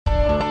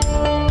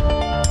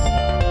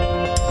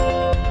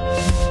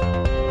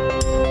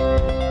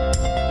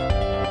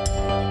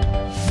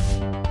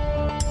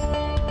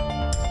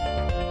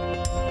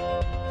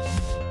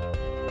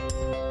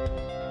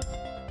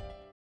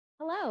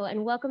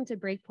welcome to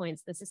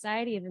Breakpoints, the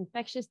Society of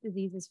Infectious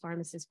Diseases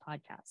Pharmacists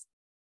podcast.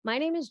 My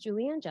name is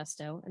Julianne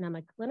Justo, and I'm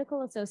a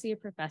clinical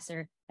associate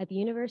professor at the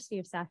University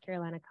of South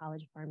Carolina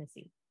College of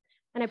Pharmacy.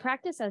 And I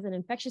practice as an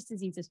infectious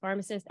diseases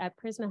pharmacist at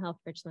Prisma Health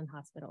Richland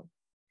Hospital.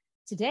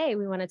 Today,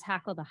 we want to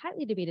tackle the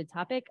highly debated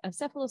topic of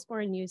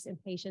cephalosporin use in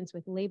patients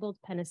with labeled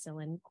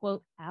penicillin,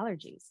 quote,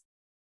 allergies.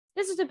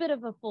 This is a bit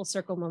of a full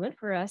circle moment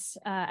for us,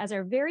 as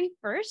our very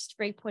first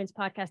Breakpoints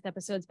podcast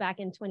episodes back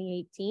in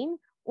 2018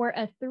 were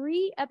a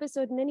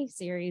 3-episode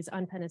mini-series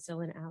on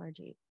penicillin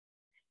allergy.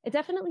 It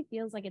definitely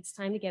feels like it's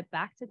time to get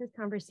back to this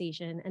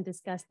conversation and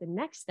discuss the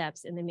next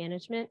steps in the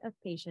management of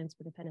patients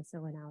with a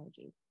penicillin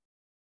allergy.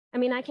 I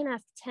mean, I can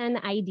ask 10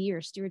 ID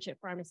or stewardship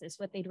pharmacists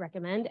what they'd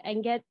recommend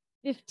and get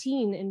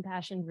 15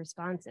 impassioned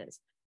responses,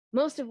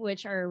 most of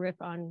which are a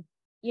riff on,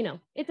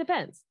 it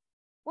depends.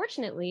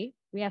 Fortunately,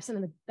 we have some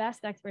of the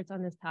best experts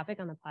on this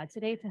topic on the pod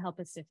today to help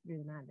us sift through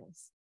the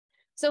madness.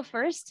 So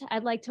first,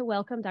 I'd like to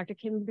welcome Dr.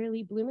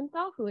 Kimberly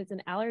Blumenthal, who is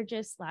an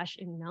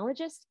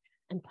allergist/immunologist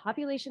and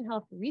population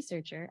health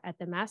researcher at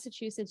the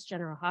Massachusetts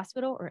General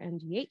Hospital, or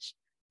MGH.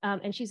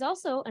 And she's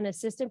also an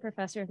assistant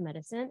professor of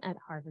medicine at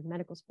Harvard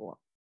Medical School.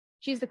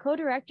 She's the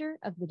co-director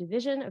of the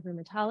Division of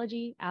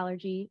Rheumatology,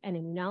 Allergy, and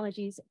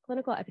Immunology's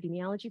Clinical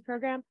Epidemiology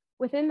Program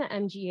within the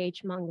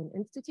MGH Mongin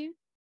Institute,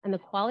 and the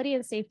Quality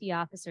and Safety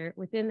Officer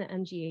within the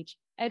MGH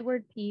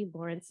Edward P.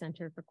 Lawrence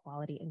Center for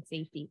Quality and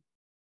Safety.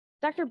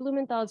 Dr.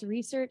 Blumenthal's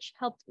research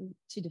helped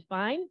to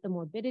define the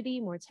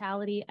morbidity,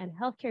 mortality, and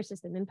healthcare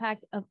system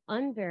impact of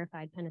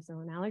unverified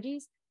penicillin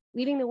allergies,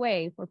 leading the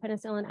way for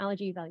penicillin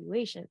allergy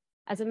evaluation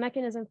as a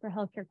mechanism for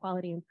healthcare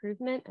quality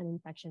improvement and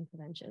infection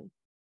prevention.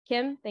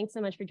 Kim, thanks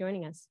so much for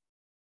joining us.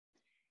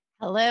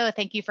 Hello,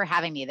 thank you for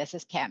having me. This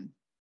is Kim.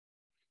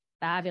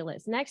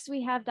 Fabulous. Next,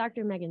 we have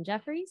Dr. Megan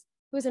Jeffries,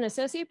 who is an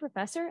associate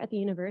professor at the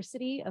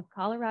University of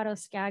Colorado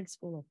Skaggs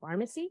School of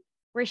Pharmacy,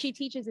 where she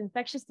teaches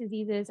infectious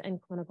diseases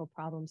and clinical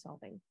problem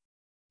solving.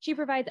 She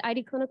provides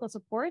ID clinical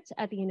support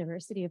at the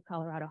University of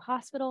Colorado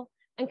Hospital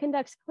and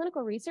conducts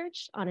clinical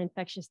research on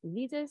infectious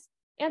diseases,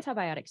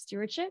 antibiotic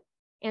stewardship,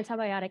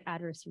 antibiotic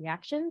adverse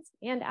reactions,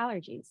 and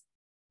allergies.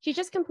 She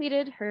just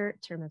completed her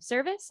term of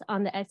service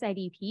on the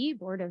SIDP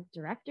Board of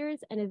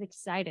Directors and is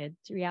excited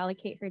to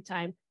reallocate her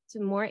time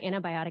to more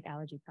antibiotic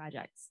allergy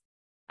projects.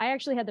 I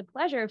actually had the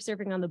pleasure of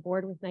serving on the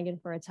board with Megan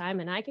for a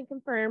time, and I can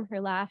confirm her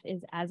laugh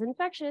is as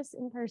infectious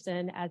in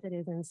person as it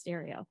is in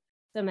stereo.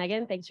 So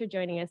Megan, thanks for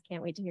joining us.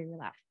 Can't wait to hear your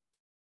laugh.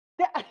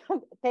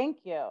 Thank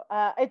you.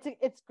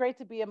 It's great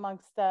to be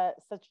amongst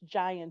such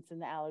giants in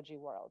the allergy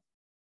world.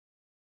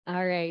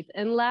 All right.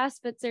 And last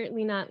but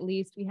certainly not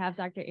least, we have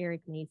Dr.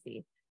 Eric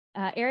Macy.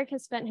 Eric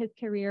has spent his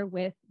career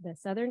with the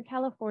Southern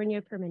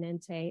California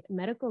Permanente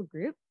Medical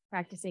Group,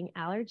 practicing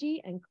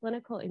allergy and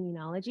clinical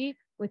immunology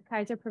with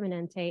Kaiser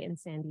Permanente in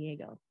San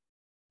Diego.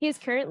 He is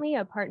currently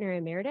a partner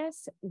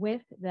emeritus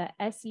with the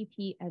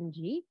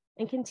SCPMG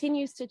and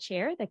continues to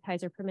chair the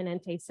Kaiser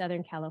Permanente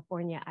Southern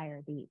California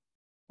IRB.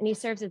 And he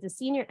serves as a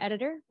senior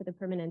editor for the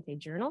Permanente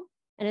Journal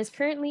and is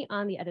currently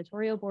on the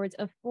editorial boards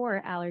of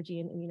 4 allergy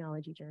and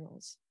immunology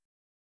journals.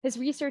 His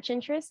research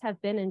interests have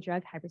been in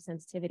drug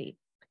hypersensitivity.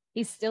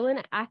 He's still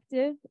an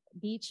active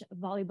beach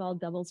volleyball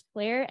doubles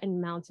player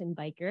and mountain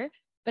biker,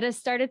 but has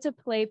started to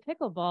play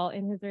pickleball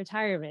in his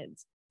retirement.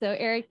 So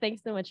Eric,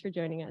 thanks so much for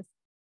joining us.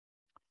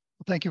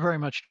 Well, thank you very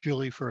much,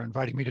 Julie, for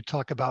inviting me to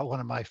talk about one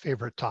of my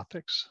favorite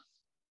topics.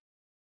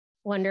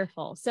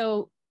 Wonderful.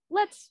 So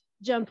let's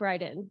jump right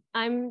in.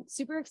 I'm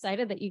super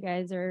excited that you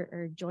guys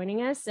are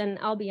joining us. And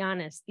I'll be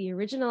honest, the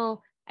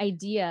original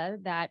idea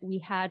that we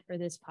had for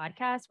this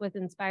podcast was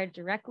inspired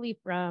directly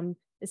from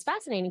this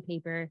fascinating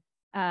paper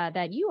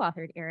that you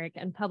authored, Eric,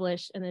 and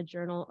published in the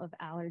Journal of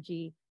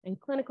Allergy and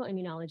Clinical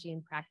Immunology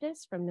in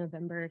Practice from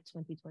November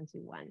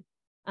 2021.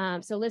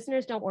 So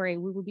listeners, don't worry,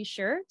 we will be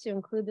sure to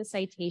include the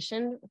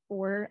citation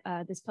for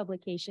this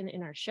publication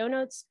in our show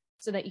notes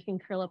so that you can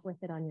curl up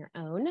with it on your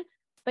own.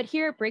 But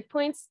here at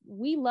Breakpoints,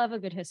 we love a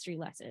good history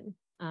lesson,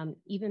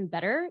 even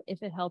better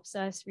if it helps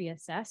us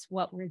reassess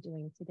what we're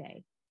doing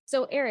today.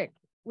 So Eric,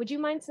 would you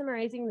mind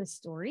summarizing the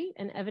story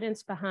and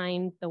evidence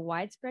behind the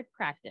widespread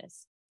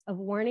practice of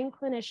warning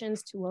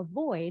clinicians to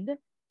avoid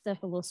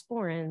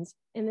cephalosporins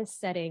in the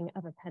setting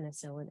of a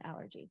penicillin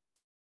allergy?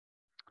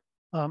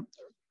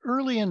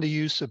 Early in the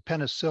use of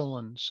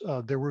penicillins,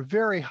 there were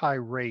very high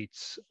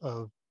rates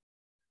of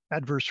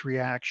adverse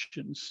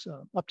reactions,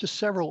 up to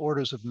several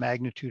orders of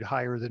magnitude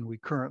higher than we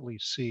currently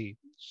see.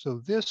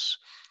 So this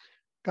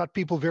got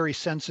people very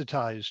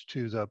sensitized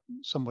to the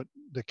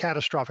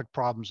catastrophic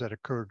problems that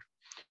occurred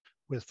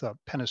with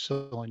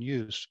penicillin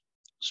use.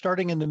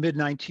 Starting in the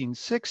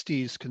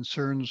mid-1960s,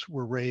 concerns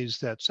were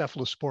raised that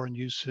cephalosporin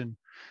use in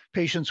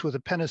patients with a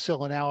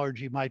penicillin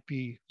allergy might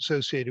be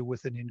associated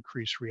with an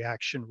increased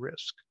reaction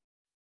risk.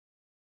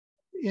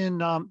 In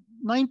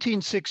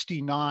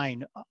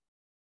 1969,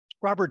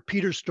 Robert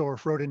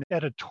Petersdorf wrote an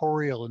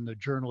editorial in the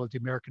Journal of the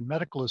American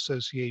Medical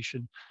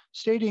Association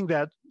stating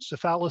that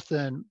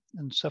cefalothin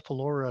and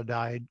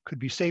cephalosporin could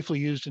be safely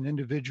used in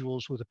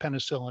individuals with a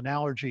penicillin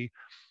allergy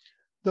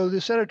though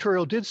this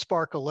editorial did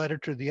spark a letter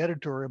to the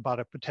editor about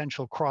a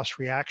potential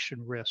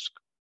cross-reaction risk.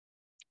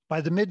 By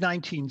the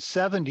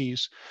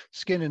mid-1970s,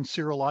 skin and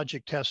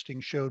serologic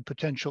testing showed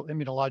potential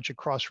immunologic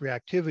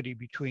cross-reactivity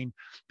between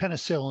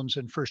penicillins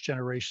and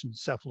first-generation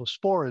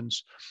cephalosporins,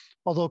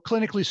 although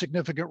clinically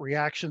significant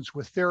reactions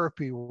with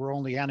therapy were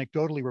only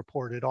anecdotally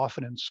reported,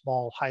 often in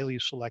small, highly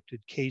selected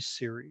case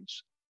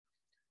series.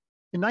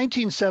 In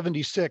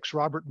 1976,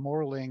 Robert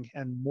Morling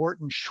and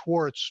Morton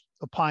Schwartz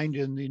opined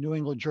in the New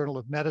England Journal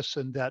of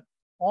Medicine that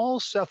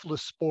all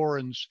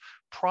cephalosporins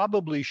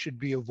probably should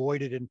be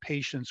avoided in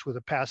patients with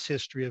a past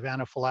history of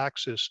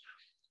anaphylaxis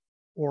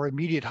or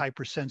immediate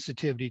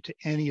hypersensitivity to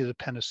any of the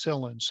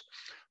penicillins.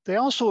 They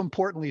also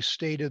importantly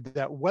stated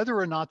that whether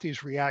or not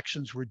these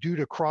reactions were due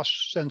to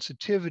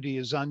cross-sensitivity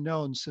is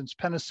unknown, since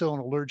penicillin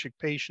allergic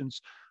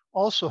patients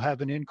also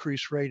have an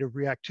increased rate of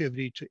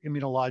reactivity to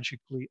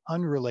immunologically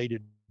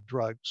unrelated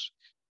drugs.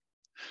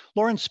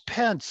 Lawrence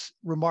Pence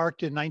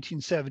remarked in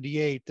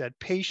 1978 that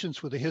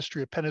patients with a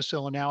history of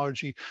penicillin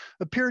allergy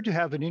appeared to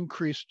have an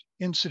increased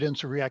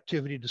incidence of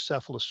reactivity to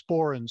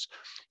cephalosporins.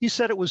 He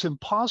said it was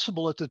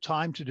impossible at the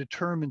time to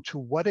determine to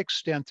what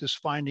extent this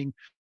finding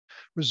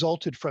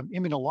resulted from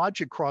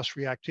immunologic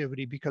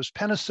cross-reactivity, because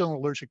penicillin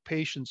allergic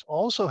patients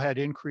also had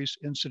increased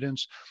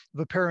incidence of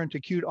apparent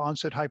acute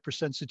onset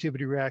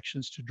hypersensitivity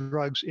reactions to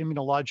drugs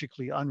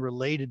immunologically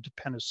unrelated to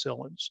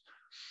penicillins.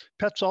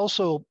 Pence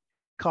also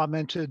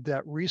commented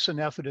that recent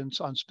evidence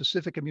on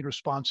specific immune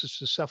responses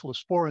to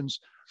cephalosporins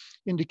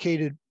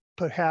indicated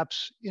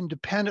perhaps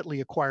independently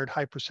acquired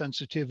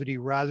hypersensitivity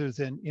rather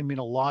than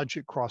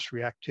immunologic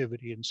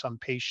cross-reactivity in some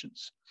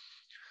patients.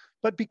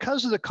 But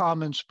because of the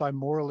comments by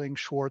Morling,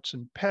 Schwartz,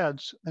 and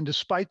Pence, and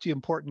despite the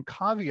important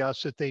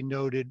caveats that they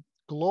noted,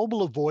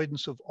 global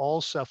avoidance of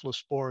all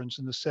cephalosporins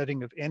in the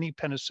setting of any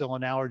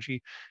penicillin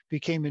allergy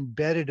became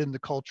embedded in the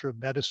culture of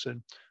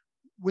medicine,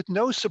 with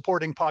no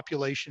supporting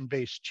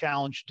population-based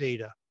challenge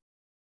data.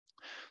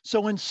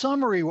 So in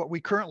summary, what we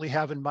currently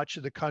have in much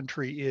of the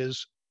country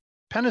is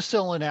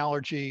penicillin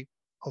allergy,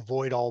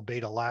 avoid all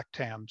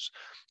beta-lactams.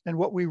 And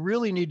what we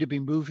really need to be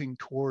moving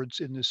towards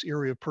in this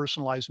area of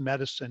personalized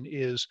medicine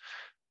is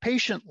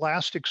patient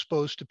last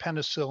exposed to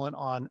penicillin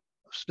on a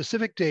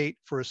specific date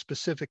for a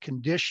specific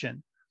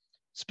condition.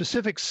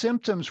 Specific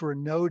symptoms were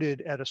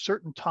noted at a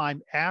certain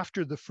time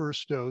after the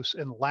first dose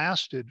and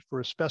lasted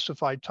for a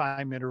specified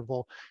time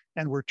interval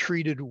and were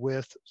treated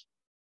with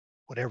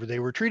whatever they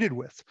were treated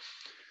with.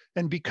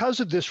 And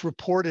because of this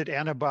reported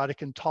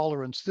antibiotic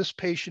intolerance, this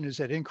patient is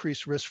at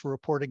increased risk for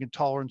reporting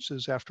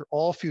intolerances after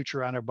all future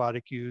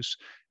antibiotic use.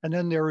 And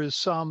then there is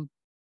some,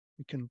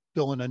 you can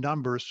fill in a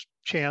numbers,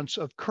 chance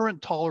of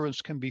current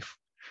tolerance can be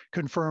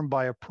confirmed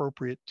by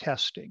appropriate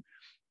testing.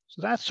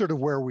 So that's sort of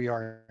where we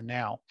are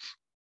now.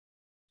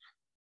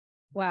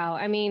 Wow.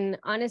 I mean,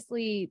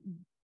 honestly,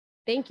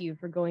 thank you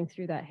for going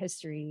through that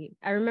history.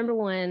 I remember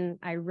when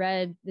I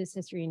read this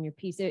history in your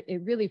piece, it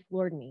really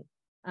floored me.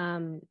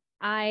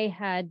 I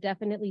had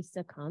definitely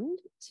succumbed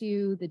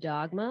to the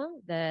dogma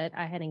that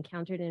I had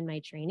encountered in my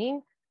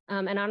training.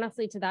 And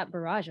honestly, to that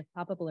barrage of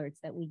pop-up alerts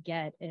that we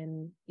get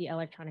in the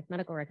electronic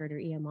medical record, or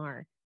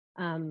EMR.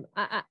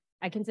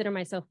 I consider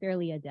myself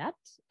fairly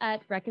adept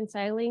at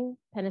reconciling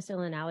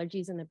penicillin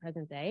allergies in the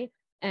present day.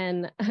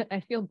 And I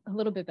feel a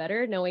little bit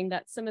better knowing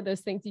that some of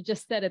those things you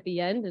just said at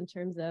the end, in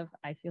terms of,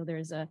 I feel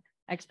there's a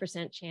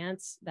X%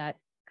 chance that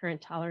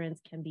current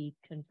tolerance can be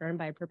confirmed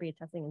by appropriate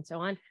testing and so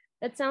on.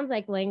 That sounds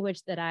like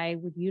language that I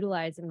would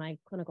utilize in my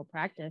clinical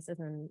practice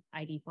as an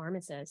ID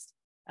pharmacist.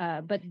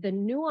 But the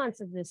nuance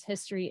of this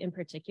history in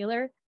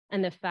particular,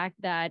 and the fact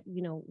that,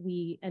 you know,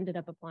 we ended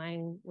up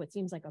applying what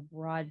seems like a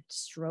broad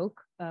stroke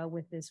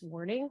with this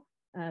warning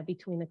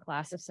between the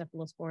class of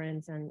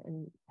cephalosporins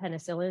and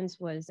penicillins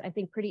was, I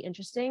think, pretty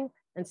interesting,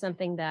 and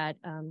something that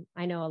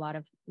I know a lot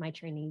of my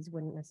trainees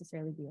wouldn't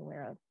necessarily be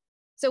aware of.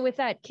 So with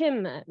that,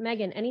 Kim,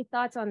 Megan, any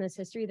thoughts on this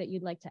history that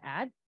you'd like to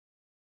add?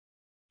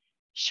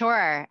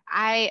 Sure.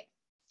 I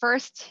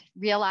first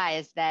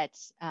realized that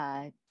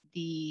a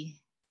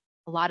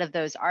lot of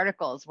those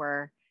articles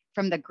were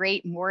from the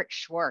great Mort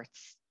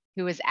Schwartz,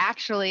 who was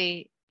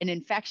actually an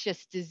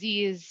infectious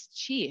disease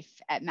chief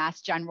at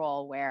Mass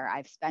General, where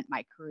I've spent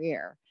my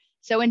career.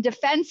 So in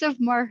defense of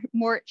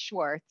Mort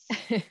Schwartz,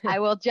 I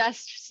will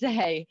just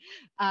say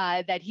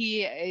that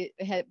he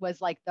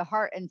was like the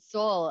heart and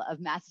soul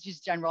of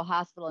Massachusetts General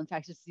Hospital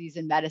Infectious Disease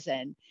and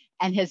Medicine,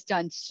 and has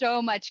done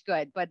so much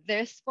good. But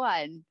this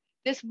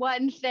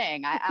one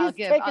thing, I'll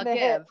give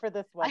for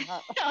this one. Huh?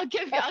 I'll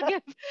give.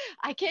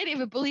 I can't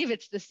even believe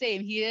it's the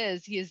same. He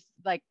is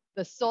like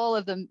the soul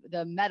of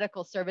the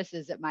medical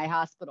services at my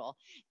hospital.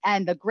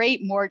 And the great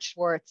Mort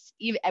Schwartz,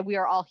 we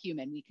are all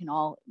human. We can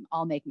all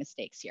make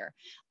mistakes here.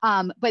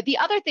 But the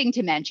other thing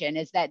to mention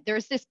is that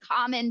there's this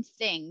common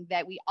thing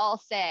that we all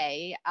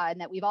say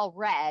and that we've all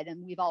read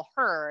and we've all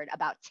heard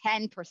about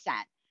 10%.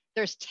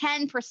 There's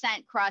 10%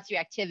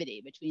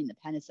 cross-reactivity between the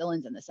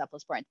penicillins and the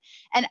cephalosporins.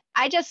 And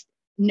I just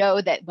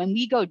know that when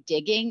we go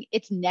digging,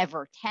 it's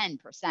never 10%.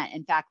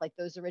 In fact, like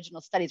those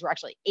original studies were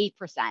actually 8%.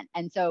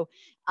 And so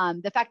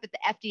the fact that the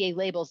FDA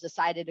labels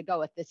decided to go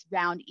with this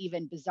round,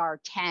 even bizarre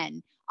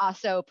 10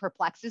 also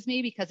perplexes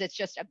me, because it's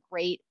just a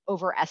great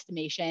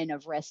overestimation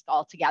of risk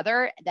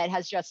altogether that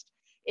has just,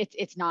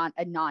 it's not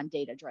a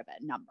non-data driven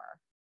number.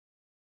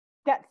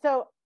 Yeah,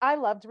 so I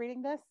loved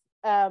reading this.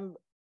 I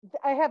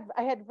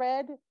had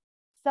read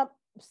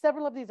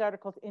several of these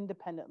articles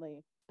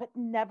independently, but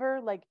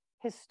never like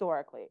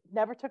historically,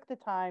 never took the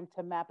time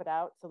to map it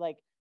out. So like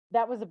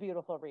that was a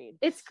beautiful read.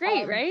 It's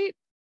great, right?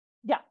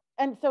 Yeah.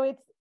 And so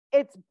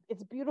it's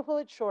beautiful,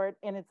 it's short,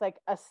 and it's like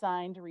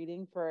assigned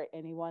reading for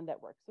anyone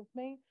that works with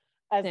me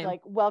as Same.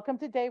 like, welcome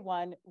to day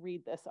one,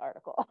 read this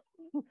article.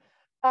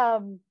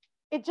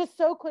 It just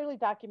so clearly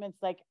documents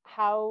like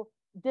how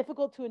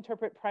difficult to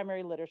interpret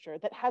primary literature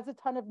that has a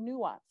ton of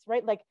nuance,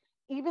 right? Like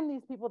even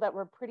these people that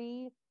were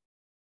pretty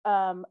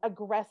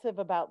aggressive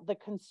about the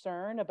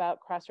concern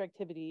about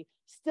cross-reactivity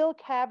still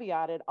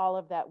caveated all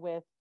of that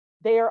with,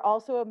 they are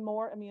also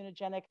more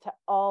immunogenic to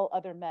all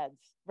other meds,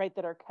 right,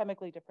 that are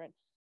chemically different.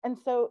 And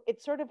so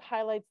it sort of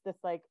highlights this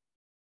like,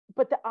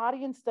 but the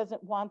audience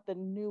doesn't want the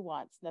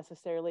nuance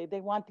necessarily.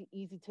 They want the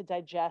easy to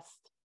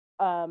digest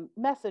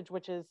message,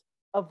 which is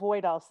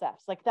avoid all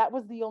CEFs. Like that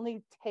was the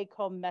only take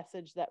home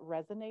message that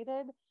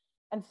resonated.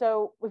 And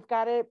so we've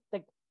got it,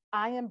 like,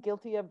 I am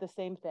guilty of the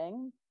same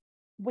thing.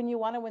 When you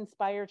want to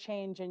inspire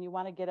change and you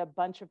want to get a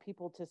bunch of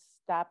people to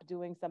stop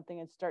doing something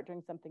and start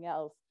doing something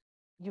else,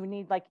 you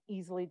need like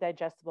easily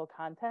digestible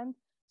content.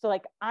 So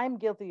like I'm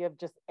guilty of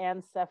just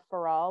 "and CEF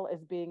for all"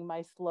 as being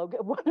my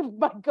slogan, one of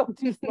my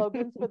go-to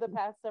slogans for the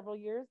past several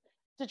years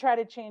to try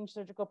to change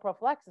surgical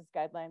prophylaxis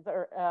guidelines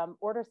or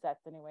order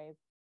sets anyways.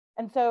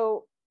 And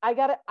so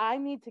I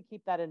need to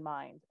keep that in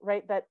mind,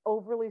 right? That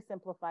overly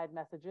simplified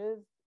messages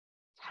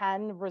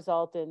can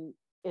result in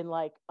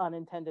like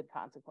unintended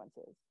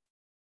consequences.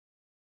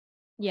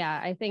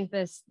 Yeah, I think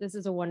this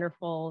is a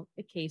wonderful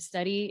case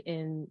study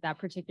in that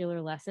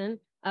particular lesson.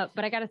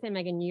 But I got to say,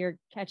 Megan, your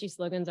catchy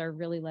slogans are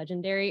really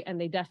legendary, and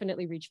they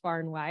definitely reach far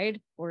and wide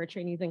for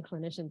trainees and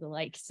clinicians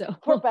alike. So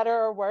for better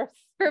or worse.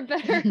 For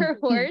better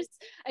or worse,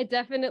 I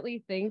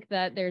definitely think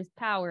that there's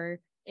power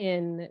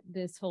in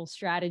this whole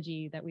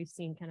strategy that we've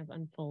seen kind of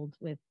unfold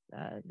with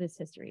this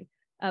history.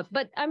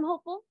 But I'm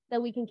hopeful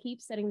that we can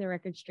keep setting the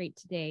record straight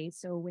today.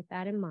 So with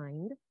that in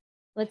mind,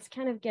 let's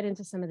kind of get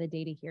into some of the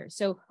data here.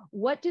 So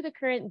what do the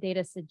current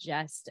data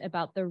suggest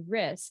about the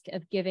risk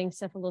of giving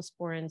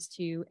cephalosporins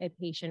to a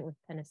patient with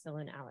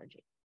penicillin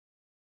allergy?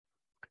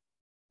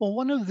 Well,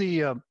 one of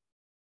the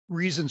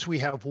reasons we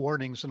have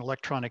warnings in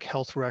electronic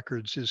health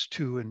records is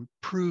to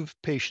improve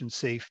patient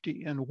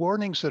safety, and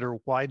warnings that are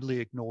widely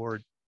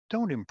ignored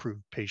don't improve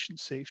patient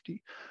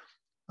safety.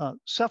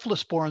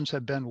 Cephalosporins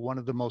have been one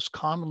of the most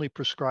commonly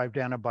prescribed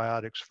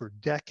antibiotics for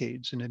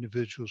decades in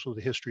individuals with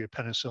a history of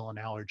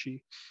penicillin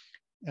allergy.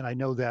 And I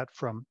know that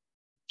from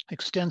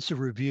extensive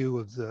review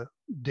of the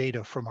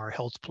data from our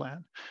health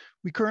plan.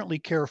 We currently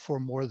care for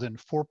more than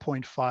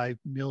 4.5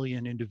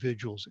 million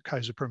individuals at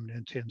Kaiser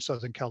Permanente in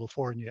Southern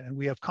California, and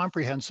we have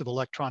comprehensive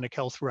electronic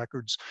health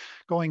records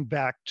going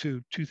back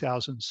to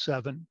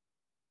 2007.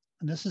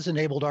 And this has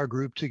enabled our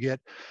group to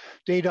get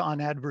data on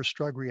adverse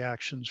drug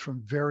reactions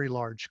from very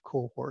large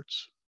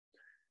cohorts.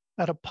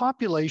 At a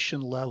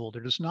population level,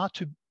 there does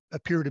not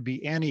appear to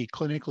be any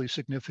clinically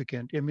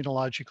significant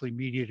immunologically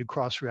mediated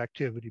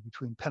cross-reactivity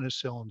between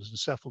penicillins and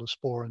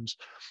cephalosporins,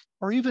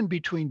 or even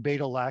between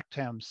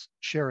beta-lactams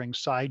sharing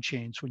side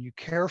chains when you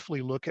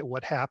carefully look at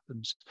what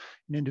happens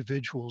in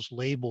individuals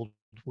labeled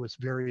with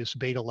various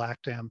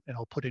beta-lactam, and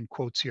I'll put in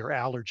quotes here,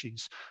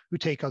 allergies, who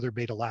take other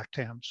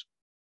beta-lactams.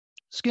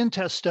 Skin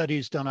test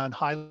studies done on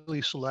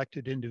highly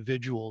selected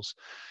individuals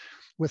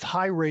with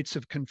high rates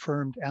of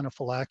confirmed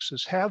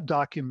anaphylaxis have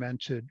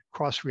documented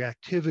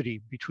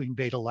cross-reactivity between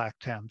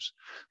beta-lactams,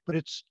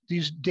 but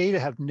these data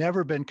have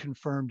never been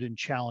confirmed in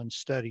challenge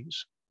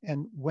studies.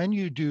 And when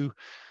you do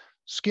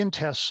skin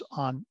tests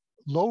on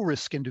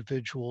low-risk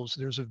individuals,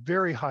 there's a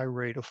very high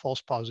rate of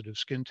false positive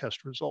skin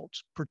test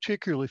results,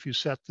 particularly if you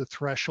set the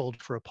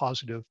threshold for a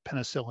positive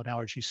penicillin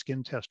allergy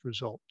skin test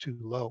result too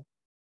low.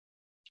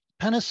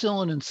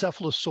 Penicillin and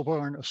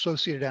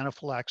cephalosporin-associated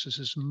anaphylaxis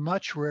is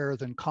much rarer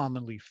than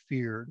commonly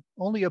feared.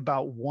 Only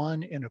about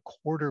 1 in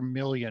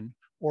 250,000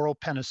 oral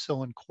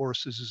penicillin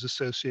courses is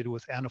associated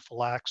with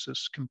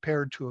anaphylaxis,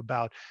 compared to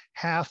about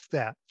half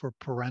that for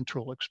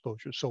parenteral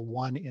exposure, so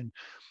 1 in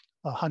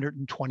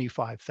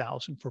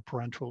 125,000 for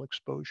parenteral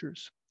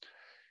exposures.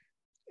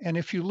 And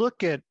if you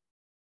look at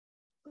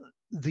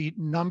the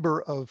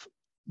number of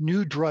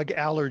new drug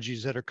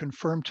allergies that are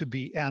confirmed to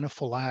be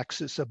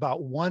anaphylaxis,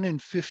 about 1 in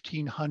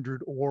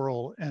 1,500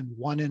 oral and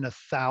 1 in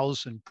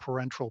 1,000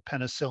 parenteral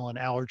penicillin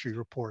allergy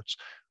reports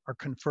are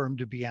confirmed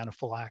to be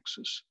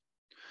anaphylaxis.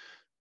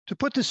 To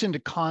put this into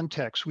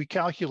context, we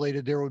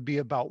calculated there would be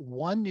about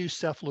 1 new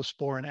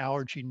cephalosporin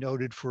allergy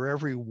noted for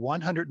every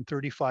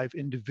 135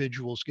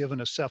 individuals given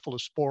a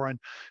cephalosporin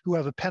who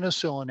have a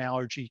penicillin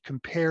allergy,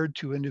 compared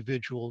to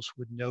individuals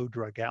with no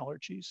drug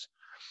allergies.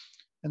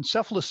 And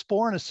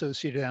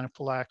cephalosporin-associated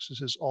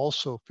anaphylaxis is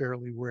also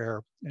fairly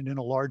rare. And in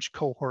a large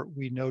cohort,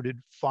 we noted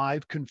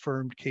 5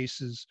 confirmed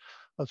cases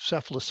of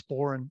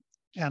cephalosporin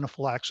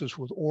anaphylaxis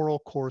with oral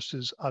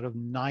courses out of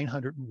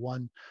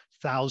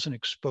 901,000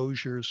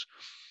 exposures,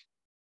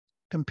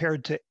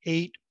 compared to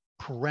 8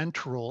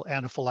 parenteral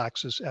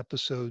anaphylaxis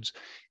episodes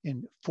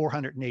in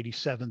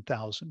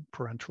 487,000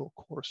 parenteral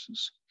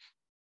courses.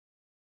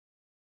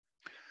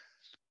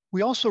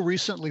 We also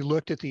recently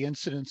looked at the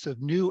incidence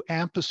of new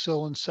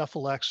ampicillin,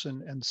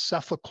 cephalexin, and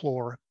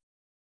cefaclor,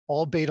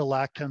 all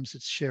beta-lactams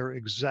that share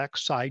exact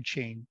side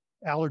chain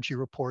allergy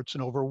reports,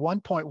 and over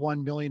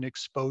 1.1 million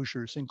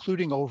exposures,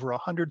 including over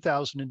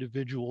 100,000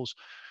 individuals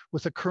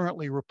with a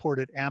currently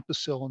reported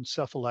ampicillin,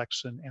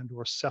 cephalexin,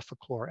 and/or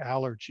cefaclor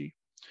allergy.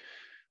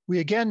 We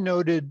again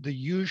noted the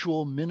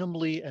usual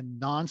minimally and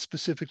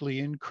non-specifically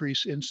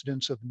increased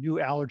incidence of new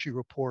allergy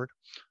report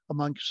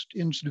amongst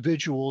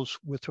individuals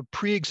with a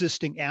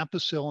pre-existing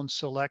ampicillin,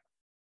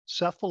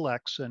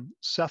 cephalexin,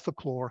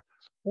 cefaclor,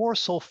 or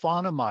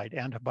sulfonamide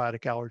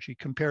antibiotic allergy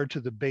compared to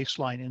the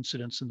baseline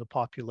incidence in the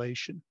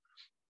population.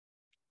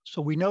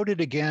 So we noted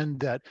again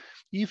that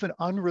even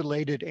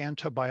unrelated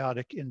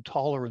antibiotic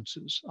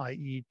intolerances,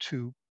 i.e.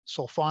 to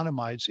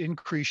sulfonamides,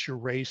 increase your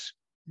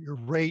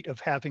rate of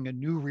having a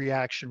new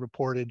reaction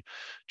reported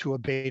to a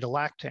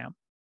beta-lactam.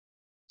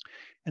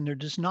 And there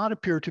does not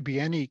appear to be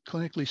any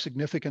clinically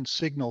significant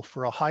signal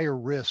for a higher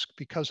risk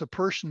because a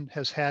person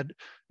has had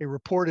a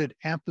reported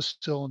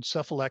ampicillin,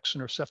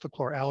 cephalexin, or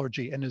cefaclor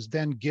allergy and is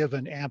then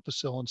given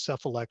ampicillin,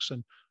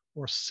 cephalexin,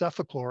 or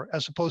cefaclor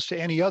as opposed to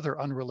any other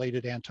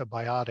unrelated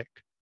antibiotic.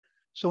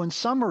 So in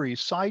summary,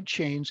 side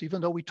chains,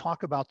 even though we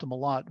talk about them a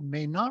lot,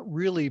 may not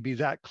really be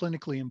that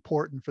clinically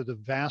important for the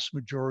vast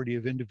majority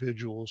of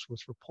individuals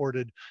with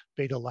reported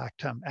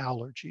beta-lactam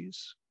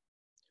allergies.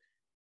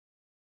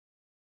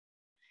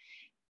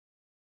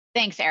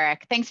 Thanks,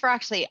 Eric. Thanks for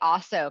actually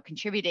also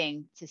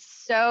contributing to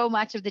so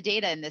much of the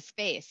data in this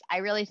space. I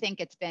really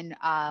think it's been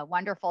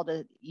wonderful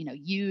to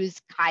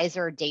use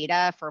Kaiser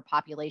data for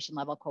population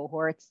level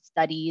cohorts,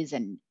 studies,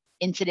 and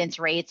incidence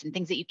rates and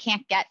things that you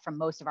can't get from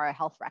most of our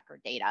health record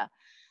data.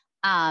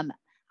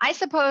 I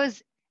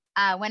suppose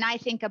when I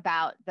think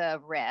about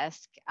the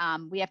risk,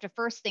 we have to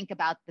first think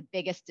about the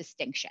biggest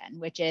distinction,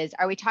 which is,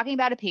 are we talking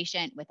about a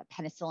patient with a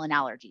penicillin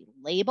allergy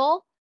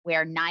label,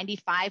 where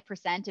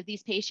 95% of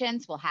these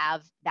patients will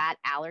have that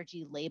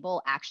allergy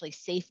label actually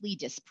safely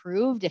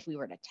disproved if we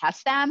were to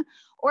test them?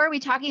 Or are we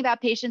talking about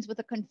patients with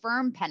a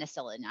confirmed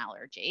penicillin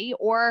allergy,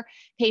 or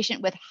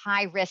patient with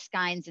high risk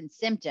signs and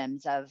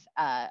symptoms of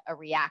a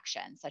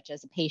reaction, such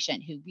as a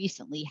patient who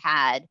recently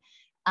had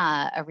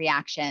a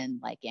reaction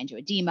like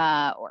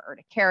angioedema or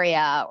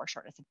urticaria or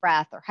shortness of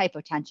breath or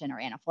hypotension or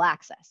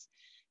anaphylaxis?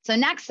 So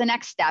the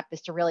next step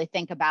is to really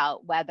think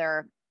about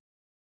whether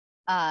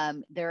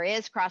there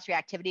is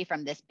cross-reactivity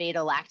from this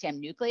beta-lactam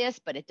nucleus,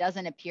 but it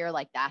doesn't appear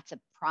like that's a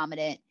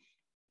prominent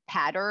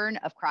pattern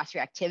of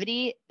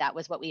cross-reactivity. That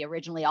was what we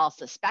originally all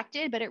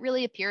suspected, but it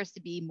really appears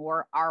to be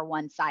more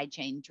R1 side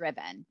chain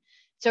driven.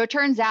 So it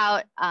turns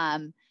out,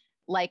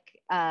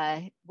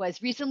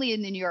 was recently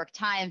in the New York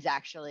Times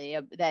actually,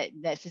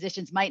 that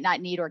physicians might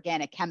not need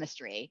organic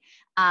chemistry.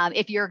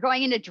 If you're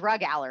going into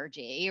drug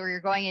allergy or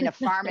you're going into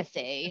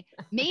pharmacy,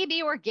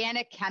 maybe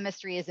organic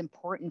chemistry is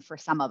important for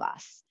some of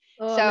us.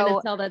 Oh, so, I'm going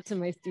to tell that to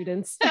my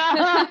students.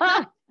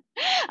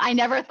 I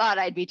never thought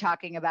I'd be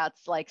talking about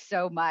like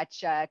so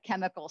much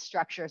chemical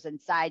structures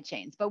and side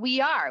chains, but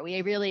we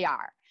really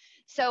are.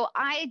 So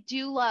I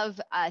do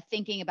love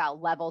thinking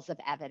about levels of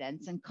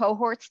evidence, and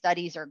cohort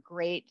studies are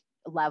great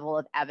level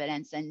of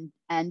evidence.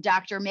 And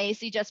Dr.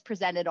 Macy just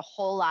presented a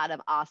whole lot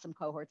of awesome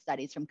cohort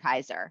studies from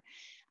Kaiser.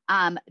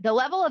 The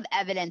level of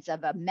evidence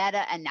of a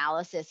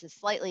meta-analysis is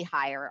slightly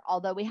higher,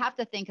 although we have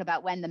to think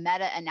about when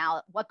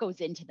the what goes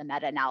into the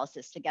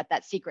meta-analysis to get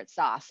that secret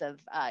sauce of,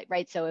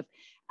 right? So if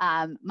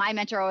my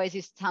mentor always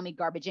used to tell me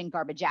garbage in,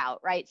 garbage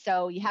out, right?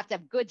 So you have to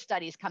have good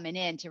studies coming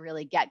in to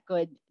really get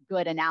good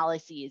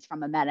analyses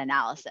from a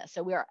meta-analysis.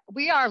 So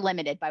we are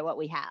limited by what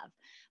we have.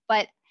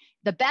 But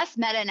the best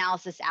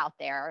meta-analysis out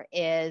there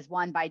is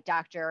one by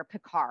Dr.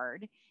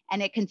 Picard,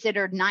 and it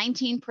considered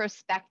 19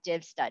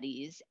 prospective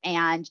studies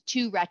and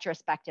 2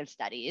 retrospective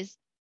studies.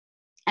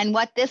 And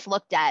what this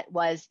looked at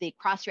was the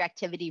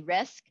cross-reactivity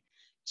risk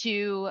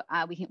to,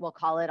 we'll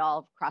call it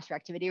all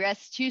cross-reactivity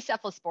risk, to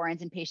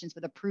cephalosporins in patients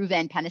with a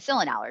proven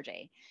penicillin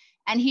allergy.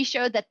 And he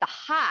showed that the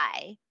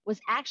high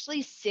was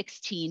actually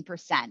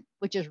 16%,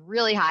 which is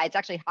really high. It's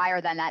actually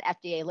higher than that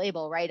FDA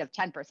label, right, of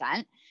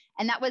 10%.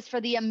 And that was for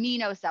the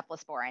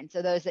aminocephalosporin,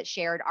 so those that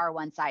shared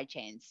R1 side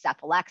chains,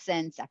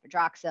 cephalexin,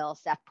 cefadroxil,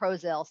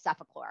 cefprozil,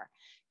 cefaclor,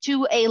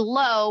 to a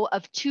low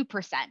of 2%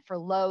 for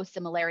low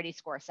similarity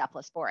score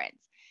cephalosporins.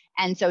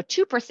 And so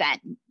 2%,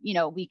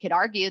 we could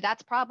argue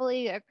that's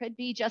probably, it could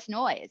be just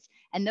noise.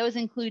 And those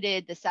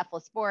included the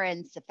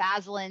cephalosporins,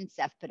 cefazolin,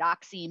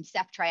 cefpodoxime,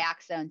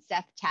 ceftriaxone,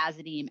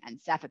 ceftazidime, and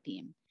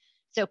cefepime.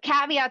 So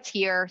caveats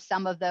here,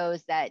 some of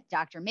those that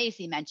Dr.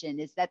 Macy mentioned,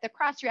 is that the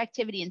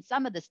cross-reactivity in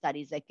some of the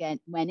studies that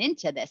went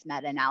into this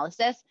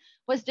meta-analysis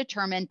was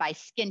determined by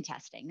skin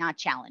testing, not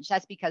challenge.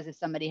 That's because if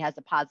somebody has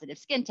a positive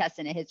skin test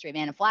and a history of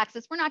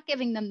anaphylaxis, we're not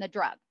giving them the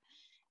drug.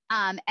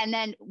 And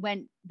then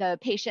when the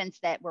patients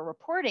that were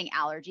reporting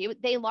allergy,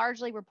 they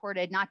largely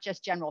reported not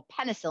just general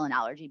penicillin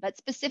allergy, but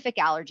specific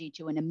allergy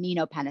to an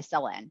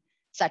aminopenicillin,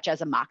 such as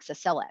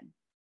amoxicillin.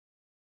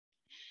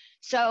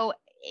 So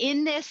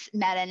in this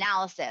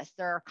meta-analysis,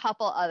 there are a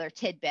couple other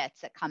tidbits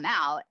that come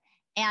out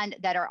and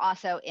that are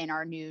also in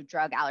our new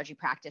drug allergy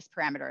practice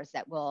parameters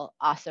that we'll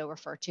also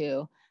refer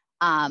to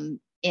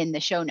in the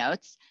show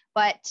notes.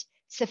 But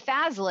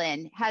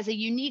cefazolin has a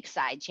unique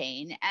side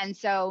chain. And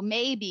so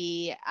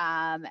maybe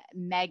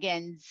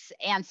Megan's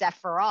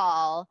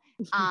Anseferol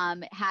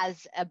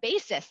has a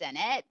basis in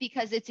it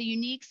because it's a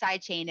unique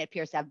side chain. It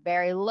appears to have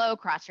very low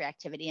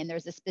cross-reactivity. And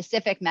there's a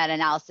specific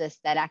meta-analysis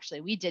that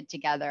actually we did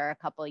together a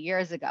couple of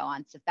years ago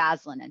on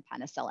cefazolin and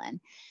penicillin.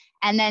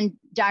 And then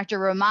Dr.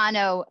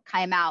 Romano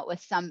came out with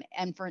some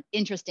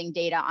interesting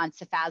data on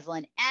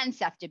cefazolin and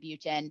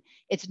ceftabutin.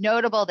 It's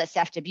notable that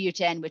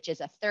ceftabutin, which is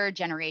a third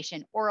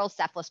generation oral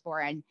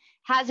cephalosporin,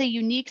 has a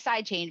unique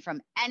side chain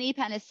from any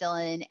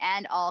penicillin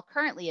and all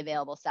currently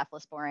available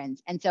cephalosporins.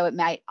 And so it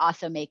might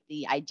also make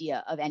the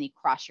idea of any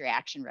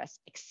cross-reaction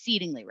risk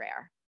exceedingly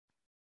rare.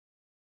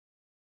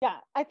 Yeah,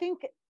 I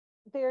think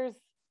there's,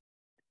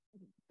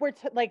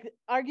 like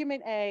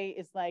argument A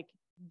is like,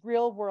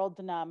 real world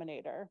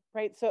denominator,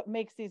 right? So it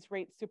makes these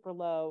rates super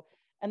low.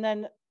 And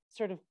then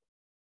sort of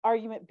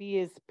argument B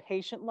is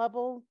patient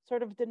level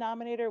sort of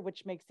denominator,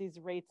 which makes these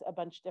rates a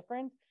bunch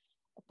different.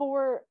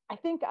 I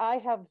think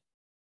I have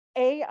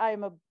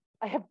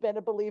been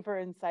a believer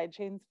in side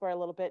chains for a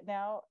little bit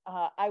now.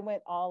 I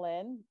went all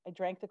in, I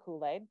drank the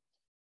Kool-Aid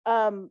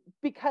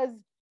because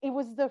it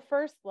was the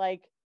first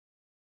like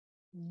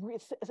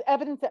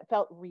evidence that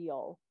felt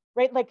real.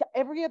 Right, like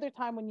every other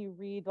time when you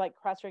read like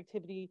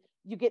cross-reactivity,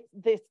 you get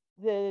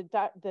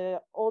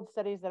the old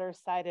studies that are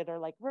cited are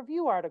like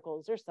review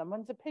articles or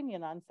someone's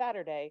opinion on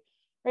Saturday,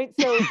 right?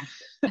 So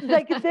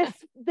like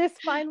this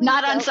finally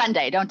not on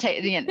Sunday. Don't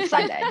take the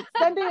Sunday.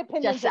 Sunday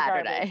opinions just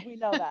Saturday. Are garbage. We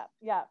know that,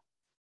 yeah.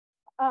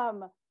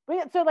 But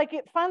yeah, so like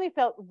it finally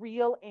felt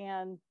real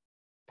and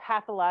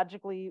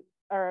pathologically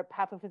or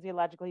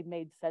pathophysiologically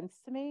made sense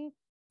to me.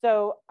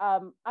 So I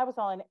was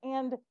all in,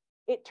 and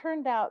it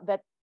turned out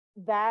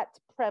that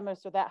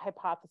premise or that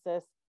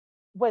hypothesis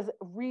was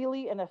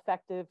really an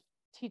effective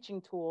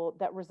teaching tool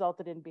that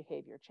resulted in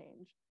behavior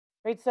change,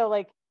 right? So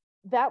like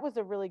that was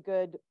a really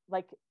good,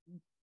 like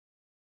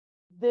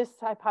this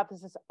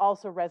hypothesis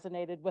also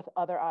resonated with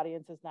other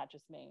audiences, not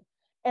just me.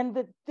 And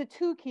the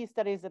two key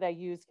studies that I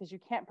use, because you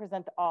can't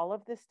present all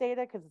of this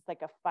data because it's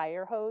like a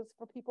fire hose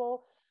for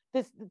people.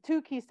 The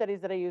two key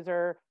studies that I use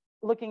are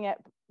looking at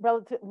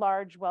relative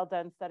large,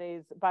 well-done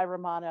studies by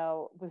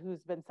Romano,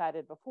 who's been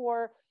cited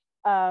before,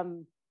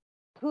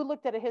 who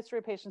looked at a history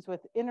of patients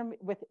with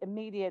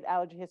immediate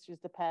allergy histories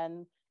to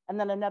pen, and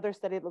then another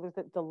study that looked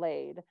at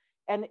delayed.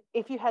 And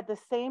if you had the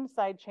same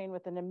side chain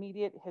with an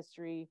immediate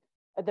history,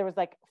 there was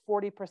like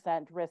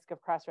 40% risk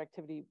of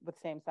cross-reactivity with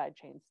same side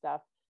chain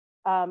stuff,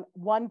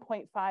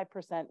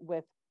 1.5%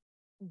 with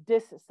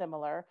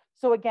dissimilar.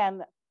 So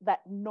again,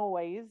 that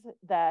noise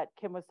that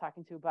Kim was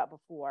talking to about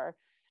before,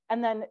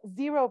 and then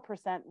 0%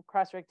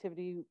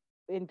 cross-reactivity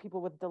in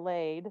people with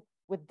delayed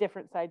with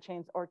different side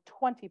chains, or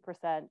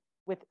 20%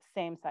 with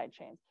same side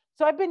chains.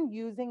 So I've been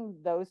using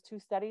those two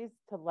studies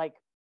to like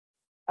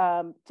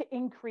to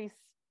increase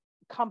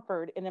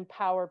comfort and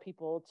empower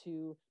people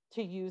to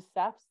use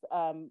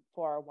CEPHs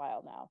for a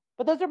while now.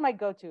 But those are my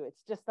go-to.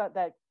 It's just not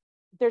that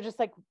they're just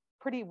like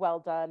pretty well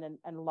done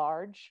and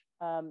large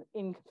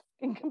in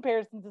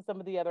comparison to some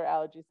of the other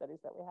allergy studies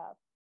that we have.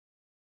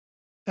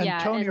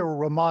 Antonio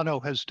Romano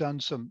has done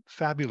some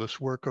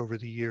fabulous work over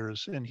the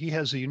years, and he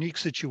has a unique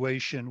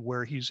situation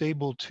where he's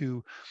able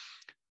to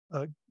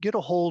get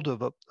a hold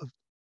of a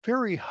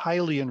very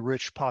highly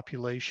enriched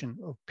population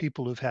of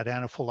people who've had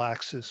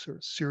anaphylaxis or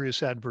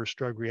serious adverse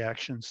drug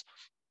reactions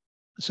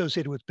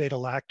associated with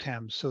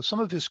beta-lactams. So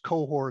some of his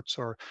cohorts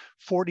are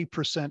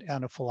 40%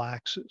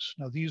 anaphylaxis.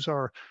 Now, these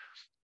are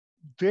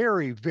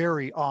very,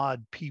 very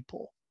odd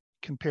people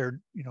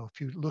compared,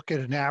 if you look at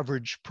an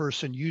average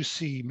person, you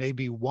see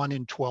maybe 1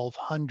 in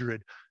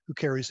 1,200 who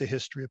carries a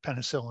history of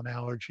penicillin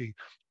allergy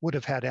would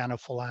have had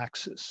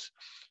anaphylaxis.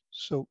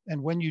 So,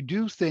 and when you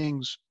do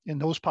things in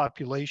those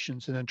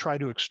populations and then try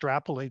to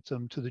extrapolate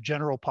them to the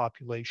general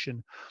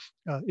population,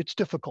 it's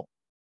difficult.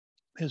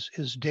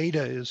 His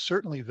data is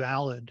certainly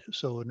valid.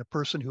 So in a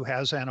person who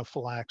has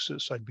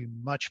anaphylaxis, I'd be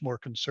much more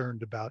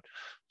concerned about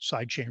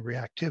side chain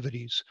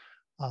reactivities.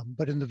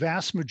 But in the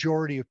vast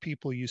majority of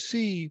people you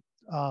see,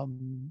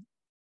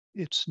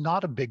 it's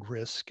not a big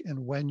risk.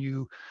 And when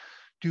you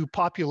do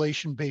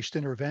population-based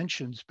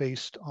interventions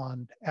based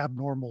on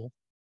abnormally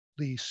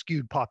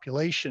skewed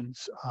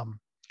populations,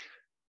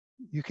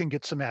 you can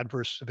get some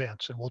adverse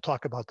events, and we'll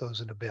talk about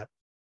those in a bit.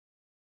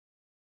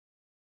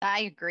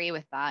 I agree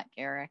with that,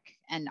 Garrick.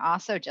 And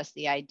also just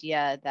the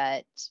idea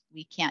that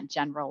we can't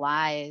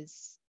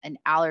generalize an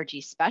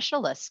allergy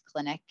specialist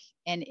clinic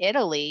in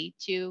Italy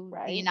to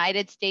the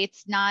United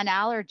States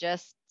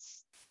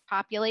non-allergists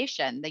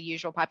population, the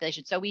usual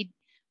population. So we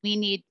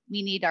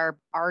need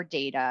our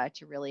data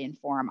to really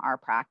inform our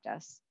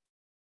practice.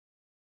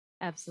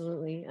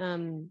 Absolutely.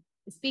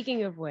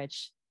 Speaking of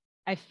which,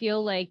 I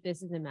feel like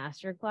this is a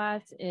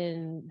masterclass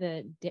in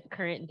the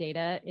current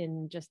data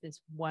in just this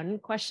one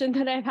question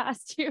that I've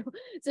asked you.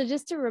 So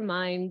just to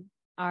remind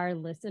our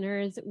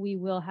listeners, we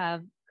will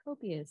have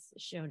copious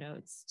show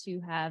notes to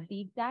have the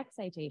exact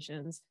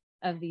citations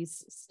of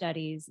these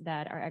studies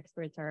that our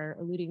experts are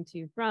alluding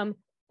to from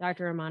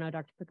Dr. Romano,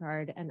 Dr.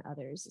 Pickard, and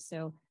others.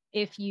 So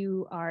if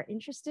you are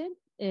interested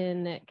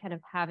in kind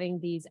of having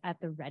these at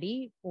the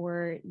ready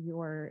for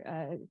your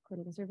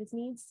clinical service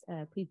needs,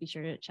 please be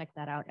sure to check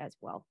that out as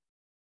well.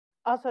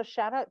 Also,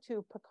 shout out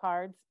to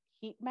Pickard's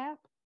heat map,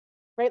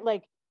 right?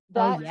 Like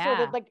that sort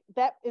of like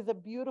that is a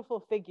beautiful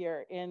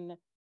figure in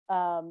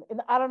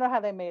I don't know how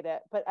they made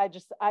it, but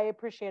I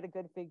appreciate a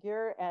good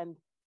figure, and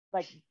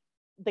like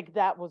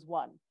that was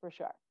one for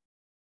sure.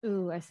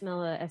 Ooh, I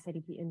smell a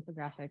SIDP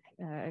infographic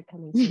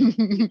coming soon.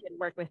 We can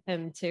work with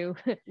him to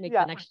make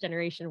the next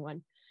generation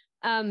one.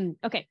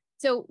 Okay,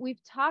 so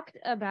we've talked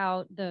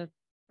about the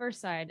first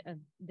side of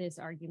this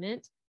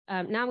argument. Now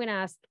I'm going to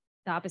ask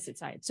the opposite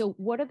side. So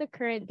what are the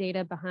current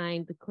data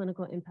behind the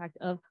clinical impact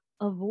of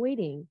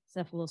avoiding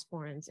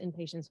cephalosporins in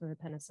patients with a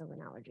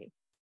penicillin allergy?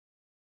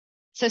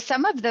 So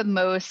some of the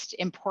most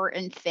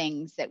important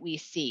things that we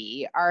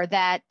see are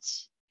that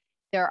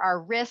there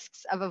are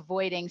risks of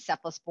avoiding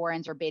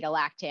cephalosporins or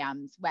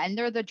beta-lactams when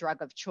they're the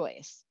drug of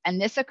choice. And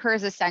this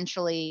occurs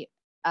essentially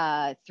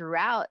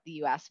throughout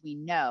the US, we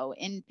know,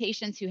 in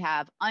patients who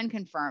have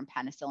unconfirmed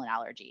penicillin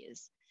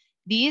allergies.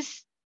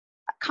 These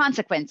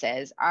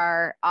consequences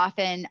are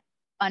often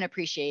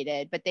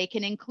unappreciated, but they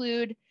can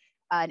include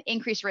an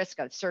increased risk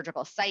of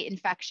surgical site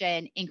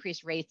infection,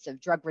 increased rates of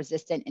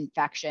drug-resistant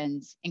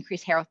infections,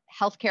 increased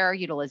healthcare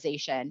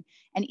utilization,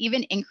 and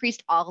even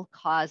increased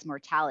all-cause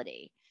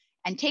mortality.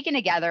 And taken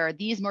together,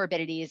 these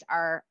morbidities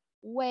are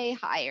way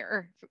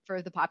higher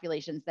for the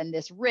populations than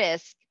this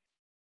risk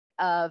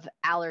of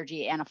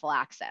allergy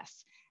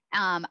anaphylaxis.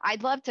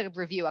 I'd love to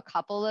review a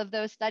couple of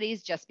those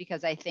studies just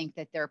because I think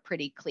that they're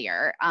pretty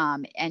clear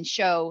and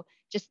show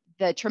just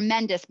the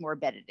tremendous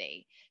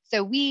morbidity.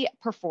 So we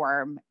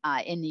perform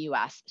in the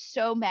US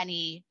so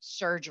many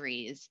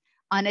surgeries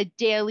on a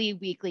daily,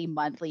 weekly,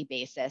 monthly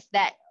basis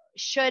that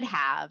should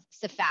have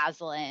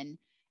cefazolin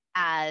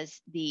as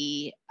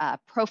the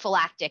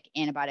prophylactic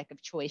antibiotic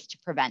of choice to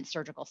prevent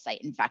surgical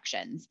site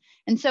infections.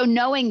 And so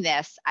knowing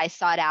this, I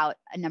sought out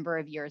a number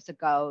of years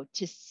ago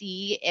to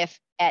see if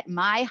at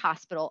my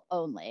hospital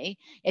only,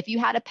 if you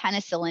had a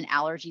penicillin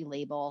allergy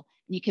label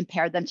and you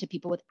compared them to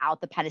people without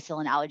the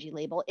penicillin allergy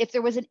label, if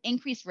there was an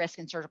increased risk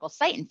in surgical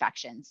site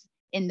infections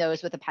in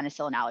those with a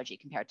penicillin allergy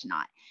compared to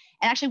not.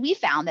 And actually we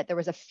found that there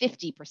was a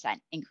 50%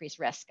 increased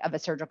risk of a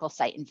surgical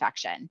site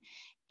infection.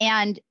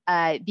 And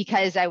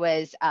because I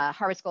was a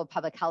Harvard School of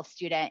Public Health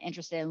student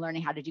interested in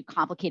learning how to do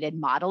complicated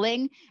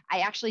modeling,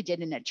 I actually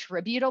did an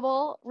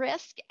attributable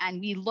risk.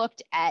 And we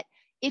looked at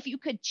if you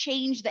could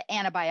change the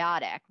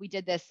antibiotic. We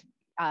did this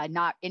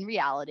not in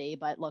reality,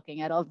 but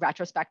looking at a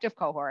retrospective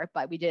cohort,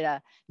 but we did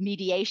a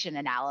mediation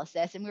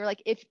analysis. And we were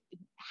like,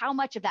 how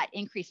much of that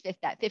increased,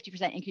 that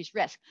 50% increased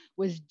risk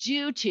was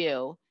due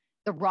to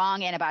the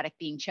wrong antibiotic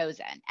being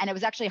chosen? And it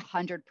was actually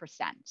 100%.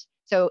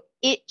 So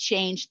it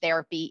changed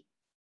therapy.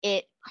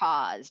 It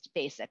caused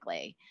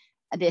basically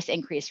this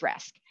increased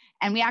risk.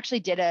 And we actually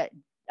did a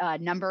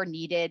number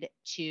needed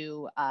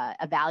to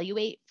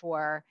evaluate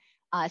for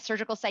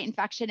surgical site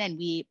infection. And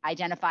we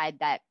identified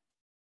that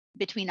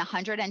between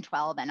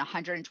 112 and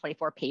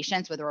 124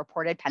 patients with a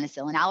reported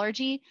penicillin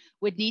allergy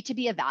would need to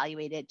be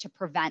evaluated to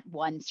prevent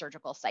one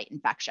surgical site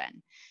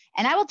infection.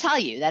 And I will tell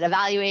you that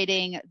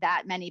evaluating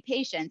that many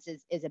patients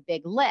is a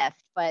big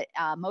lift, but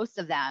most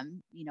of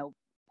them,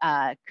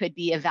 could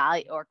be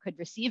evaluated or could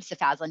receive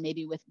cefazolin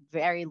maybe with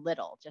very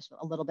little, just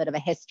a little bit of a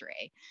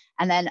history.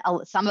 And then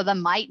some of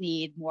them might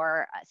need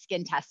more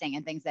skin testing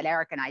and things that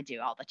Eric and I do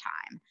all the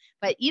time.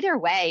 But either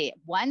way,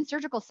 one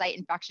surgical site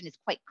infection is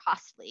quite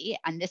costly.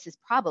 And this is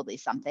probably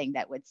something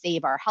that would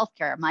save our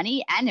healthcare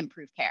money and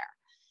improve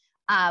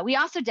care. We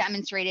also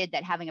demonstrated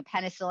that having a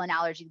penicillin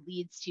allergy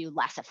leads to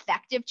less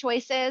effective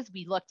choices.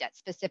 We looked at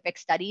specific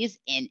studies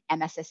in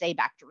MSSA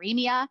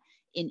bacteremia,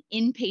 in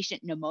inpatient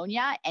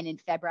pneumonia, and in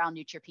febrile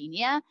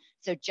neutropenia.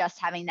 So just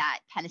having that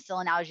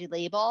penicillin allergy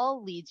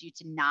label leads you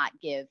to not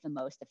give the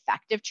most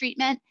effective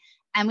treatment.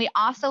 And we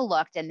also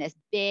looked in this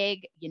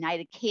big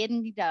United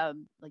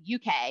Kingdom,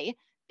 UK,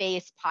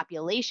 based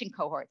population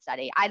cohort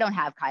study. I don't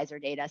have Kaiser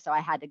data, so I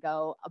had to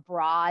go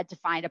abroad to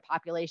find a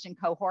population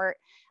cohort.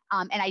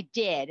 And I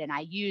did, and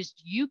I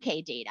used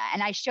UK data.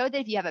 And I showed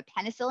that if you have a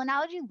penicillin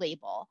allergy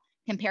label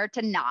compared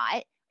to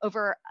not,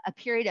 over a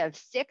period of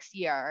 6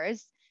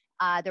 years,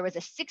 there was a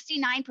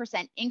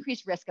 69%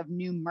 increased risk of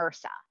new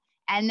MRSA.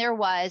 And there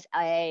was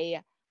a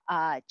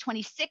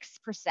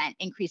 26%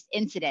 increased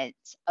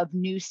incidence of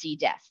new C.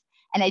 diff.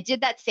 And I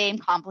did that same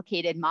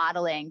complicated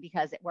modeling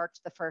because it worked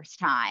the first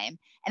time.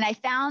 And I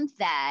found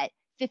that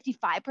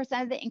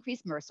 55% of the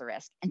increased MRSA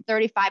risk and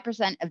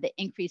 35% of the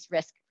increased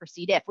risk for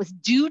C. diff was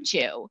due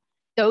to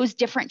those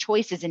different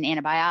choices in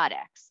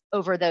antibiotics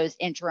over those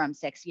interim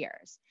 6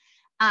 years.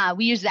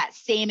 We used that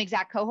same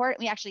exact cohort.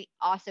 We actually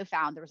also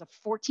found there was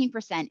a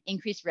 14%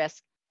 increased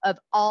risk of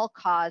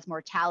all-cause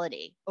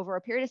mortality over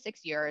a period of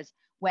 6 years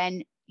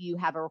when you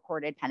have a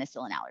recorded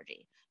penicillin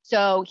allergy.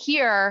 So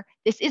here,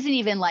 this isn't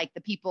even like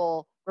the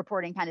people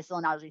reporting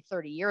penicillin allergy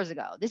 30 years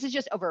ago. This is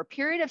just over a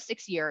period of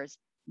 6 years,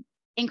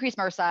 increased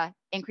MRSA,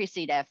 increased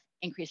C. diff,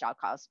 increased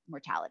all-cause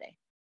mortality.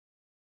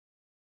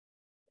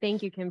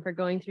 Thank you, Kim, for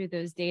going through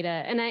those data.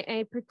 And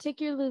I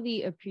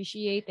particularly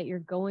appreciate that you're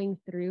going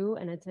through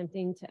and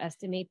attempting to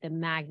estimate the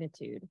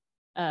magnitude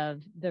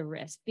of the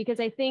risk, because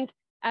I think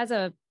as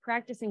a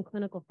practicing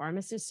clinical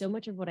pharmacist, so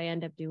much of what I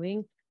end up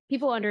doing,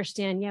 people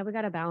understand, yeah, we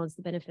got to balance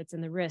the benefits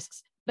and the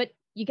risks, but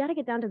you got to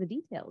get down to the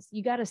details.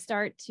 You got to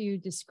start to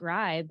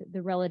describe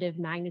the relative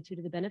magnitude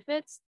of the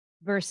benefits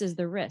versus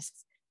the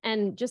risks.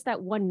 And just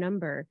that one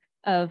number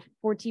of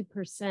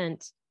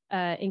 40%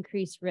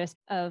 increased risk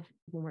of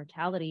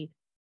mortality,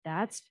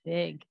 that's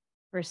big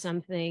for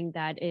something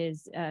that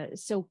is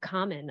so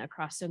common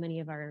across so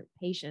many of our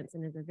patients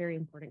and is a very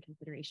important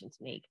consideration to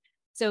make.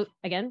 So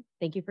again,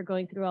 thank you for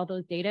going through all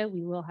those data.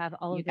 We will have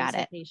all of those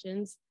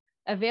citations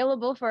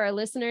available for our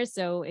listeners.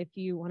 So if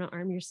you want to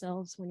arm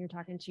yourselves when you're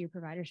talking to your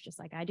providers, just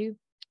like I do,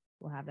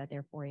 we'll have that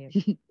there for you.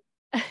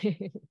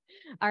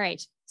 All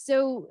right.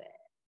 So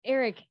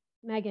Eric,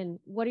 Megan,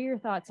 what are your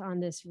thoughts on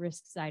this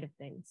risk side of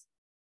things?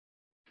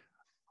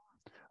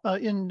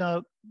 In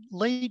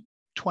late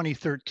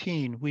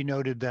 2013, we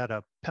noted that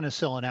a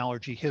penicillin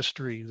allergy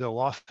history, though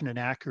often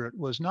inaccurate,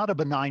 was not a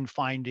benign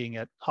finding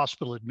at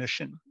hospital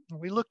admission.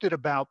 We looked at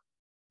about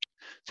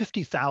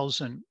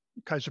 50,000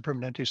 Kaiser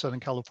Permanente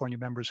Southern California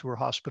members who were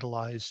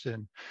hospitalized,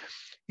 and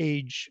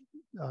age,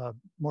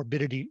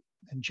 morbidity,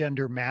 and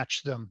gender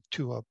matched them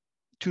to a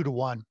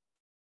 2-to-1,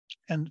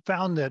 and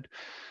found that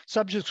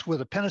subjects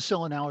with a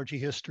penicillin allergy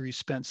history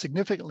spent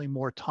significantly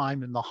more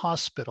time in the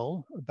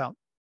hospital, about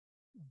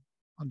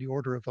on the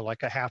order of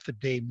like a half a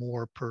day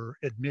more per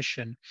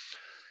admission,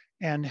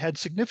 and had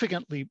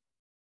significantly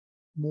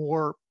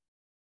more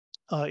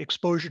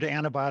exposure to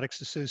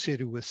antibiotics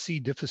associated with C.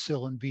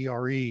 difficile and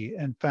VRE,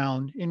 and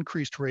found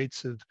increased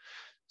rates of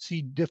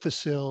C.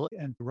 difficile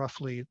and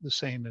roughly the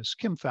same as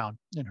Kim found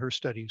in her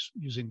studies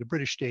using the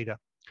British data.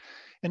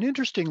 And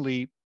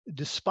interestingly,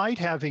 despite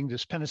having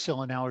this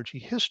penicillin allergy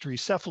history,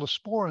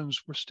 cephalosporins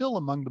were still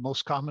among the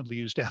most commonly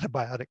used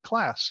antibiotic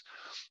class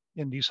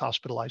in these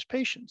hospitalized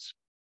patients.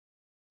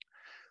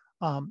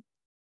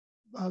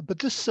 But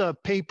this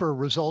paper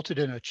resulted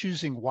in a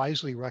Choosing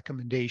Wisely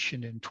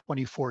recommendation in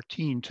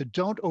 2014 to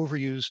don't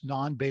overuse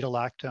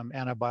non-beta-lactam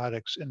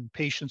antibiotics in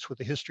patients with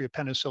a history of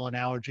penicillin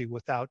allergy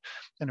without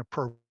an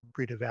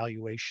appropriate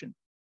evaluation.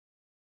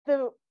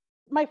 So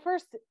my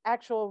first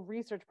actual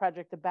research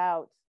project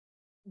about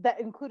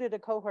that included a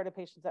cohort of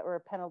patients that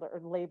were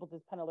labeled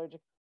as penallergic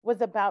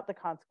was about the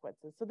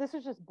consequences. So this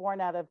was just born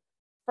out of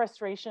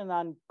frustration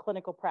on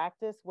clinical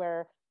practice,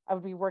 where I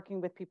would be working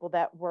with people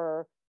that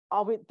were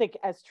always think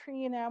as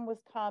Trianam was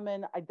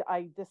common.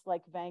 I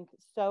dislike Vanc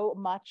so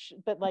much,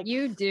 but like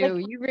you do,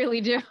 like, you really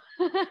do.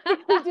 You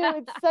do.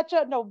 It's such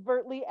an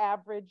overtly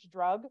average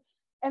drug,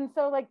 and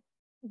so like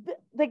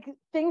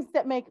things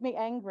that make me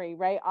angry,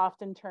 right,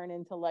 often turn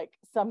into like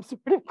some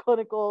sort of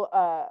clinical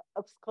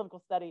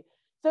study.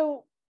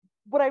 So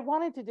what I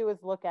wanted to do is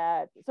look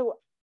at, so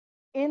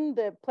in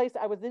the place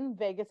I was in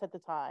Vegas at the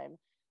time,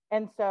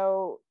 and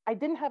so I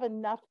didn't have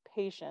enough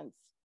patients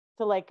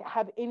to like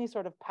have any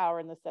sort of power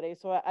in the study.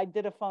 So I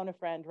did a phone a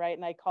friend, right?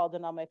 And I called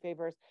in all my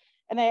favors,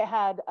 and I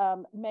had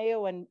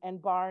Mayo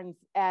and Barnes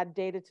add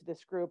data to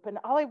this group. And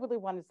all I really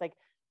wanted is like,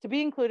 to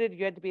be included,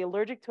 you had to be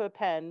allergic to a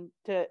pen,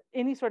 to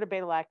any sort of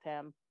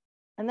beta-lactam.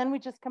 And then we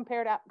just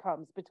compared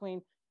outcomes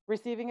between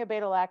receiving a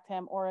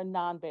beta-lactam or a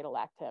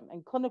non-beta-lactam.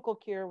 And clinical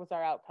cure was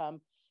our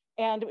outcome.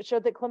 And it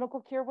showed that clinical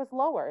cure was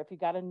lower if you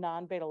got a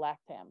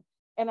non-beta-lactam.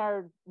 And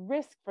our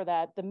risk for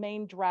that, the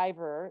main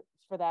driver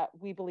for that,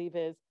 we believe,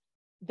 is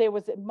there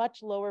was a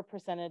much lower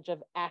percentage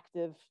of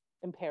active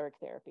empiric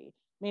therapy,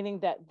 meaning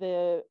that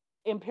the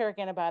empiric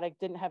antibiotic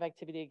didn't have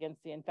activity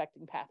against the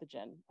infecting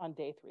pathogen on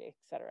day 3, et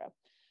cetera.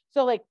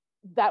 So like,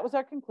 that was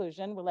our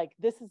conclusion. We're like,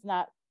 this is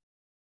not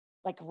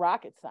like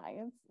rocket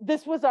science.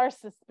 This was our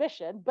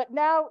suspicion, but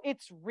now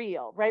it's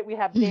real, right? We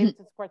have data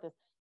to support this.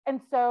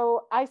 And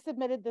so I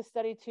submitted this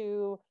study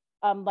to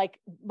like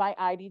my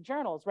ID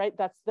journals, right?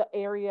 That's the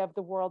area of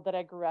the world that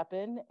I grew up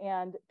in.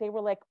 And they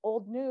were like,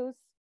 old news.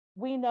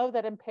 We know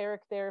that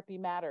empiric therapy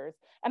matters.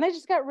 And I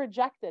just got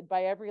rejected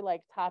by every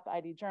like top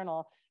ID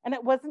journal. And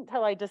it wasn't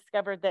until I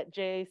discovered that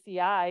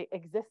JACI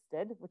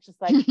existed, which is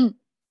like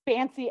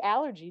fancy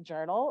allergy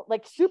journal,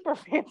 like super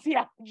fancy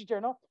allergy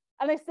journal.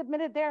 And I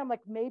submitted there. I'm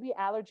like, maybe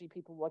allergy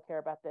people will care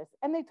about this.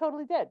 And they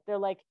totally did. They're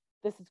like,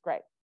 this is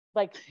great.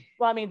 Like,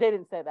 well, I mean, they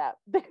didn't say that.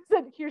 They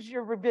said, here's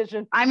your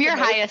revision. I'm your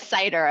highest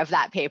citer of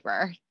that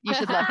paper. You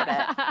should look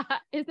at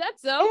it. Is that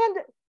so? And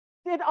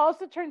it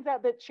also turns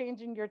out that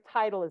changing your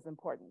title is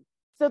important.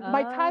 So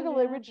my title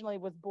originally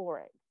was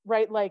boring,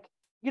 right? Like,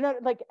 you know,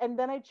 like, and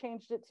then I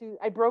changed it to,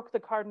 I broke the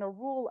cardinal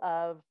rule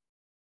of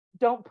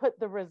don't put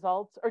the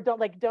results, or don't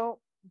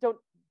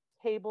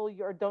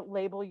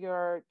label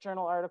your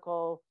journal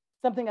article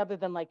something other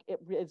than like it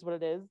is what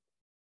it is.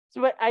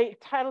 So I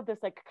titled this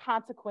like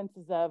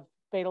consequences of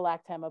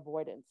beta-lactam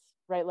avoidance,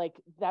 right? Like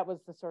that was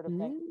the sort of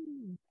thing.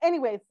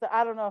 Anyways, so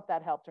I don't know if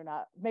that helped or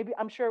not. Maybe,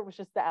 I'm sure it was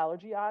just the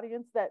allergy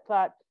audience that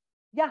thought,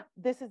 yeah,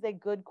 this is a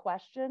good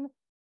question.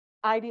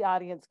 ID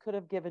audience could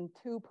have given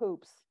two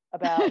poops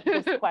about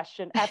this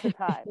question at the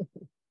time.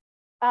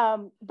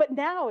 But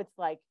now it's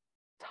like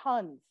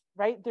tons,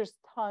 right? There's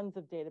tons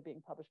of data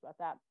being published about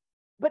that.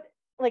 But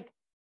like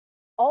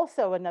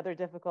also another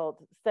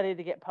difficult study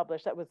to get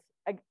published that was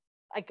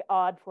like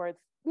odd for its,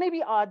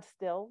 maybe odd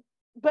still,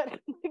 but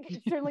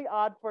certainly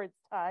odd for its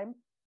time.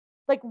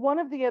 Like one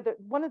of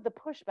the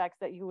pushbacks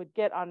that you would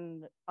get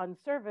on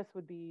service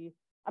would be,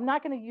 I'm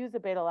not going to use a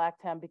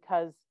beta-lactam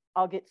because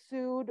I'll get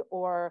sued,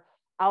 or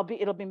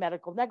it'll be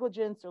medical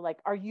negligence, or like,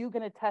 are you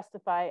going to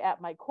testify at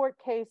my court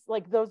case?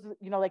 Like those,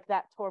 you know, like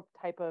that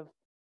type of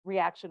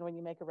reaction when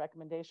you make a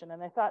recommendation.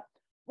 And I thought,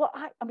 well,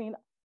 I mean,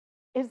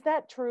 is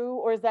that true?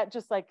 Or is that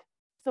just like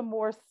some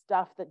more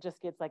stuff that just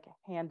gets like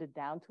handed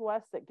down to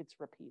us that gets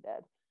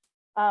repeated?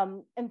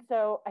 And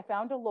so I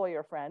found a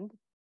lawyer friend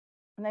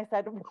and I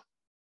said,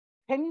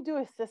 can you do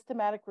a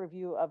systematic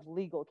review of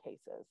legal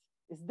cases?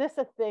 Is this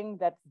a thing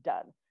that's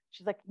done?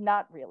 She's like,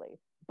 not really,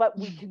 but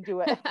we can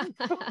do it.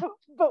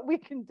 But we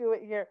can do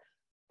it here.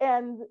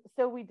 And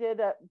so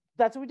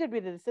that's what we did. We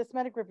did a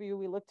systematic review.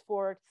 We looked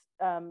for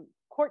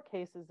court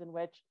cases in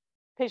which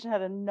patient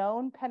had a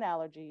known pen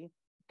allergy,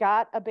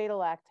 got a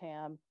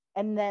beta-lactam,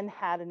 and then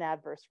had an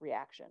adverse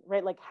reaction,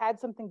 right? Like had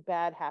something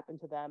bad happen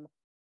to them.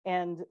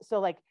 And so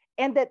like,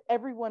 and that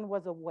everyone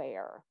was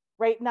aware,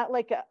 right? Not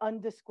like an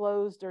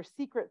undisclosed or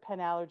secret pen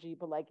allergy,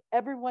 but like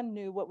everyone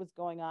knew what was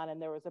going on and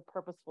there was a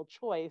purposeful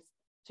choice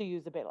to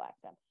use a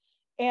beta-lactam.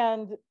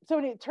 And so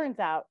it turns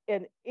out,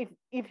 and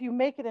if you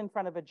make it in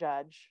front of a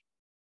judge,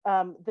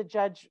 the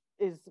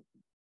judge's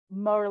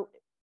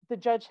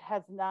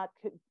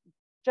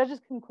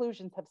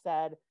conclusions have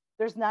said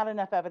there's not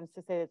enough evidence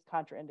to say it's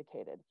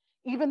contraindicated.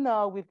 Even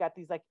though we've got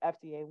these like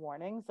FDA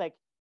warnings, like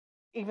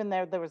even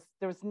there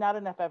was not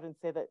enough evidence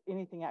to say that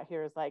anything out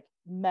here is like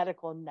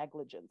medical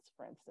negligence,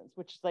 for instance,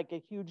 which is like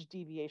a huge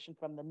deviation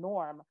from the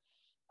norm.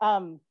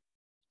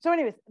 So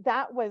anyways,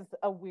 that was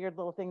a weird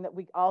little thing that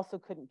we also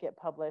couldn't get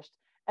published.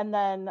 And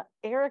then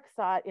Eric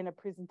saw it in a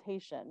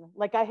presentation.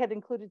 Like I had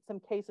included some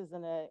cases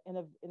in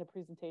a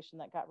presentation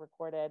that got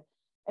recorded,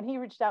 and he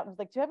reached out and was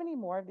like, do you have any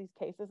more of these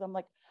cases? I'm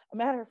like, a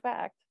matter of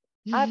fact,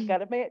 I've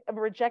got a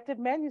rejected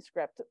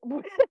manuscript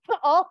with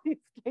all these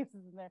cases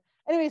in there.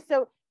 Anyway,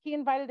 so he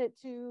invited it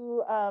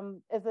to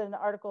as an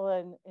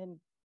article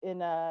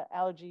in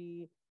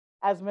allergy,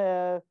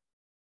 asthma.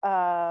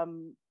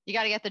 You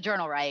got to get the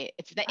journal right.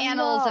 It's the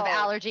Annals of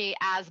Allergy,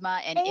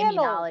 Asthma, and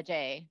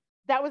Immunology.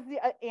 That was the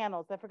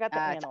Annals. I forgot the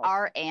Annals. It's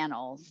our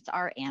Annals. It's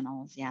our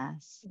Annals.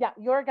 Yes. Yeah,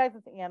 your guys'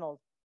 Annals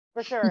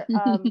for sure.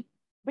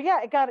 But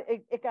yeah, it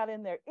got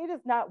in there. It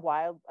is not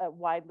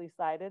widely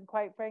cited,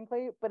 quite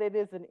frankly, but it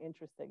is an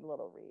interesting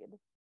little read.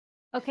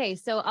 Okay,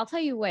 so I'll tell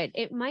you what,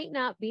 it might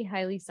not be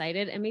highly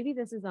cited, and maybe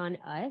this is on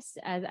us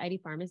as ID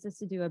pharmacists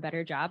to do a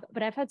better job,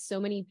 but I've had so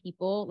many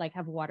people like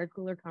have water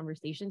cooler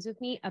conversations with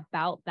me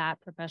about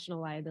that professional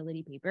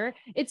liability paper.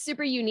 It's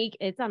super unique.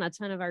 It's on a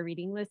ton of our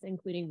reading list,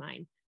 including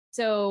mine.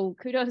 So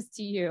kudos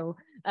to you.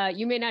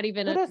 You may not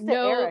even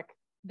know Eric.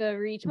 The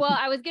reach. Well,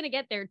 I was going to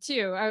get there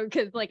too,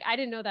 because like I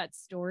didn't know that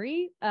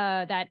story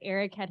that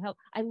Eric had helped.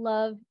 I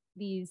love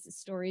these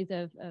stories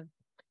of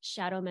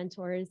shadow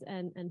mentors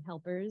and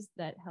helpers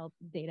that help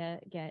data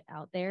get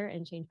out there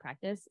and change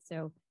practice.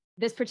 So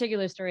this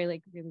particular story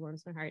like really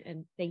warms my heart.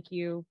 And thank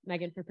you,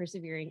 Megan, for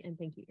persevering, and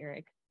thank you,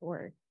 Eric,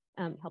 for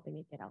helping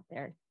it get out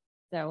there.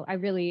 So I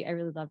really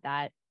love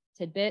that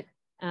tidbit.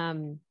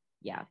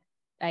 Yeah,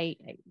 I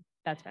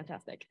that's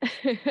fantastic.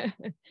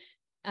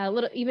 a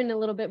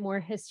little bit more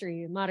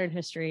history, modern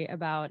history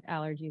about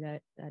allergy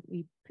that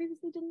we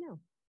previously didn't know.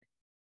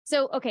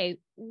 So, okay,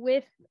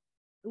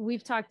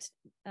 we've talked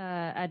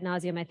ad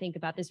nauseum, I think,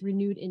 about this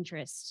renewed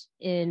interest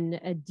in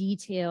a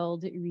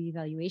detailed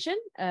reevaluation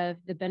of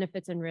the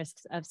benefits and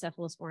risks of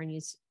cephalosporin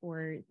use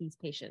for these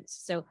patients.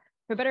 So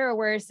for better or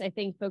worse, I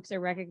think folks are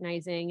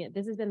recognizing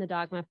this has been the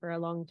dogma for a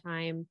long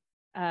time.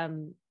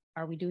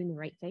 Are we doing the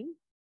right thing?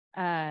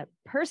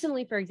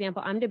 Personally, for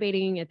example, I'm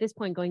debating at this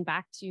point going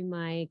back to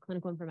my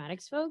clinical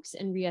informatics folks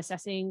and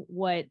reassessing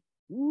what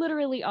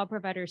literally all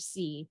providers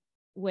see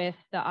with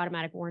the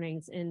automatic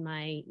warnings in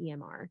my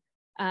EMR.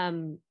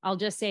 I'll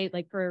just say,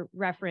 like, for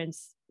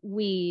reference,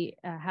 we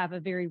have a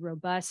very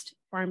robust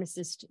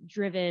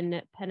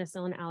pharmacist-driven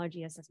penicillin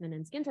allergy assessment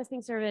and skin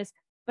testing service,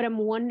 but I'm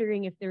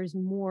wondering if there's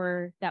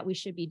more that we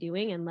should be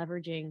doing and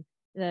leveraging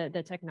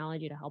the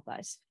technology to help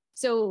us.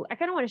 So I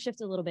kind of want to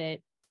shift a little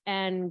bit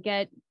and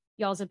get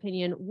y'all's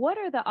opinion. What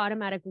are the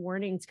automatic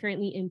warnings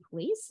currently in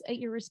place at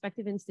your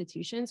respective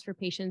institutions for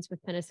patients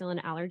with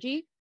penicillin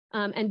allergy?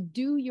 And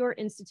do your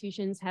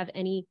institutions have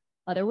any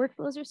other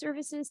workflows or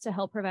services to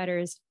help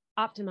providers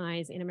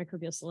optimize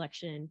antimicrobial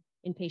selection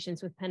in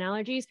patients with pen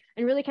allergies,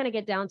 and really kind of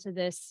get down to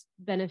this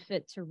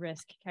benefit to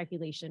risk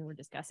calculation we're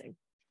discussing?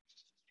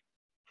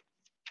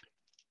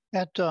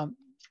 At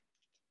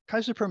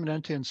Kaiser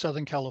Permanente in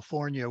Southern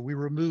California, we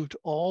removed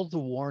all the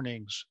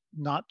warnings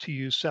not to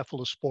use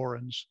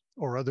cephalosporins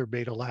or other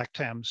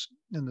beta-lactams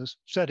in the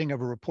setting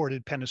of a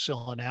reported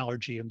penicillin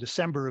allergy in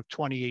December of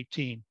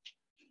 2018.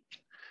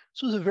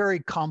 This was a very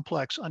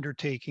complex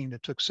undertaking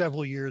that took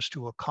several years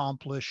to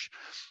accomplish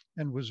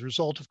and was a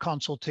result of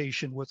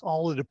consultation with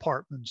all the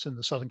departments in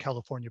the Southern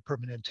California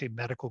Permanente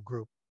Medical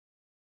Group.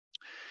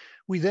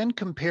 We then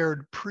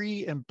compared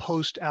pre and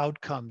post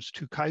outcomes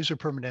to Kaiser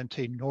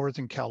Permanente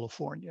Northern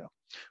California,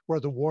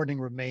 where the warning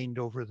remained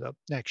over the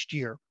next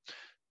year.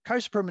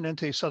 Kaiser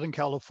Permanente Southern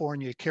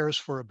California cares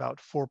for about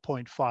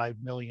 4.5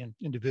 million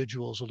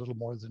individuals, a little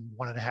more than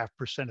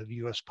 1.5% of the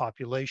US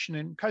population,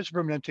 and Kaiser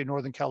Permanente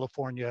Northern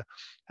California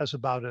has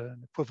about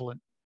an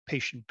equivalent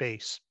patient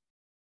base.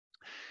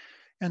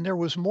 And there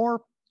was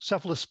more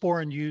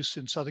cephalosporin use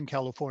in Southern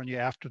California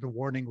after the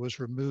warning was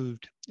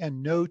removed,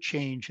 and no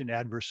change in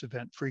adverse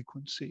event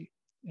frequency.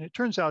 And it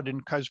turns out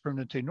in Kaiser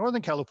Permanente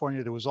Northern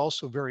California, there was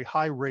also very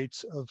high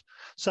rates of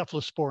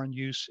cephalosporin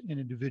use in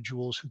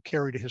individuals who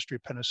carried a history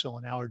of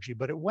penicillin allergy,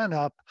 but it went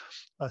up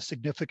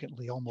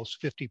significantly,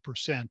 almost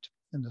 50%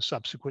 in the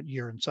subsequent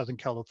year in Southern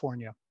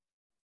California.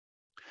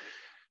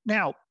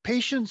 Now,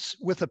 patients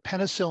with a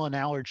penicillin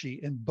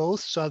allergy in both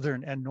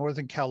Southern and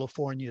Northern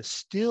California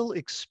still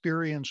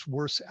experience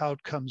worse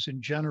outcomes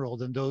in general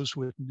than those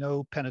with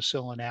no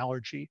penicillin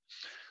allergy.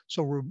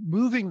 So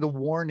removing the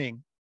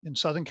warning in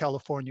Southern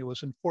California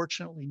was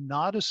unfortunately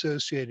not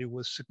associated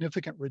with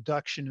significant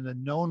reduction in the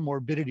known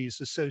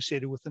morbidities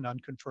associated with an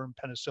unconfirmed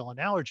penicillin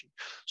allergy.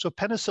 So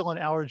penicillin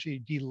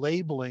allergy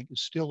delabeling is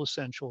still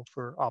essential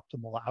for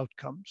optimal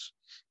outcomes.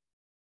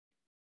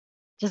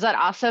 Does that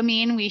also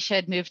mean we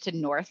should move to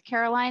North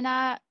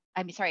California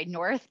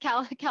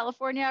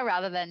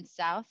rather than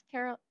South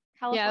California?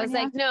 Yeah, I was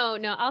like, no,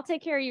 I'll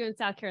take care of you in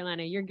South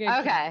Carolina. You're good.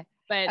 Okay.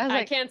 But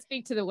I can't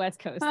speak to the West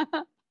Coast.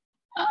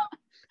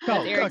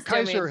 No,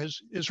 Kaiser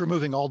is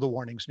removing all the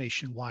warnings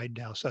nationwide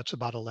now, so that's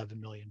about 11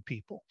 million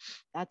people.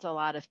 That's a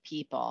lot of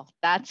people.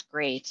 That's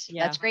great.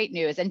 Yeah. That's great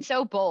news and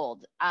so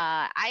bold.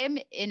 I am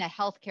in a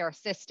healthcare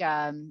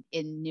system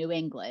in New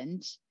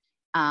England,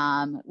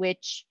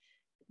 which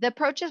the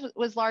approach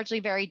was largely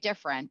very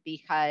different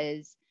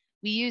because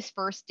we use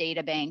First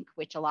Data Bank,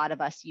 which a lot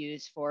of us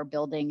use for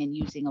building and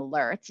using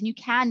alerts, and you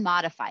can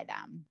modify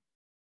them.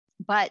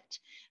 But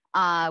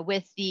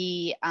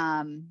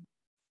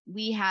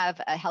we have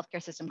a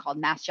healthcare system called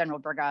Mass General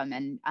Brigham,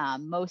 and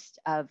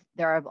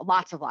there are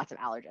lots of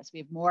allergists. We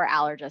have more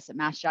allergists at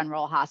Mass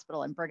General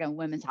Hospital and Brigham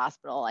Women's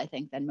Hospital, I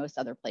think, than most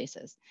other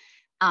places.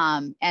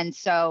 And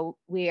so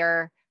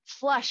we're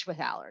flush with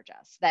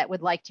allergists that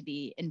would like to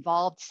be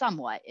involved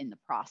somewhat in the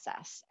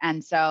process.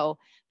 And so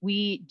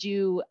we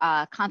do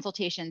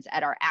consultations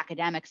at our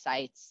academic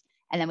sites.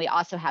 And then we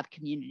also have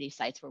community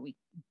sites where we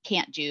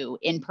can't do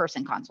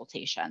in-person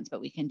consultations,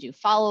 but we can do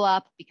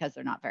follow-up because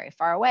they're not very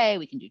far away.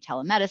 We can do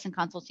telemedicine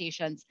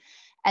consultations.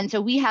 And so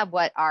we have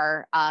what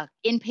are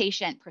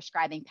inpatient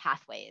prescribing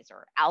pathways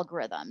or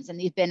algorithms. And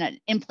they've been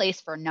in place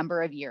for a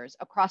number of years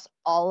across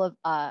all of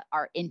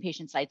our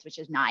inpatient sites, which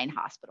is 9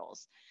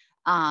 hospitals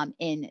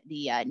in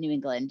the New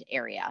England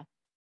area.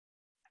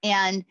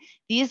 And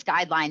these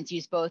guidelines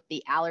use both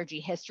the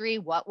allergy history,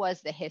 what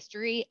was the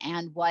history,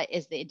 and what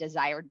is the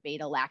desired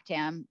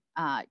beta-lactam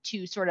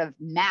to sort of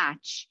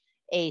match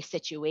a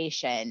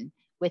situation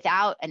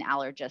without an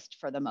allergist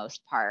for the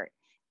most part.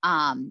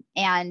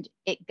 And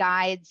it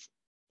guides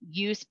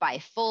use by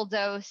full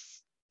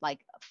dose,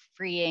 like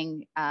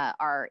freeing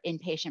our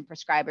inpatient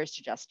prescribers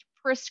to just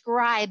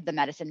prescribe the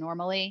medicine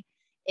normally.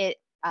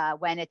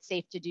 When it's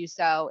safe to do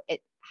so,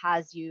 it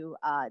has you,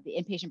 the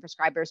inpatient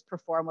prescribers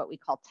perform what we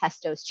call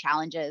test dose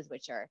challenges,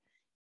 which are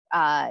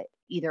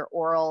either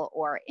oral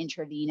or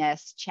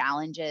intravenous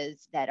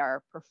challenges that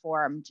are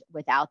performed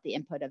without the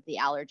input of the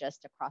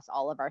allergist across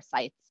all of our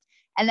sites.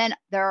 And then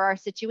there are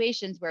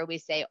situations where we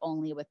say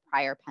only with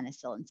prior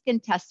penicillin skin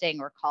testing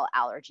or call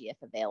allergy if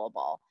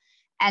available.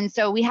 And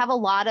so we have a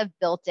lot of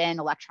built-in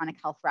electronic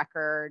health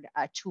record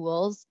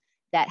tools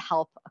that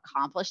help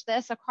accomplish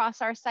this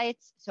across our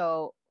sites.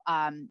 So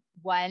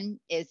one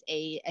is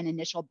an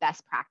initial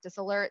best practice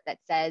alert that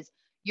says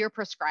you're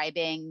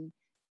prescribing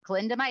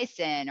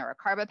clindamycin or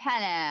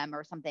carbapenem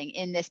or something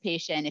in this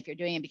patient. If you're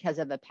doing it because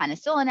of a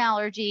penicillin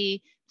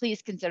allergy,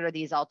 please consider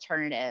these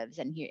alternatives.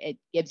 And here it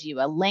gives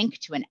you a link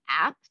to an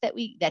app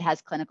that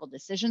has clinical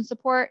decision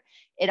support.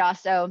 It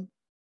also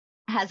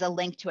has a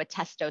link to a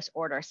test dose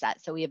order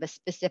set. So we have a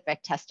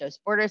specific test dose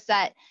order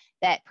set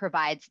that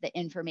provides the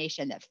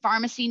information that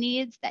pharmacy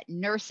needs, that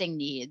nursing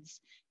needs,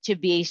 to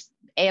be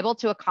able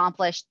to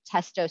accomplish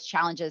test dose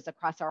challenges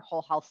across our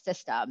whole health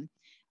system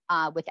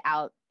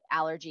without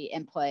allergy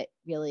input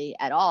really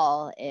at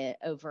all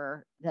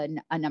over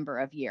a number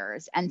of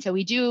years. And so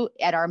we do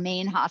at our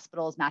main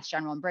hospitals, Mass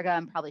General and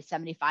Brigham, probably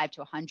 75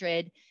 to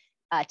 100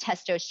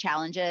 test dose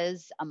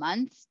challenges a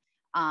month,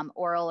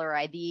 oral or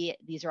IV.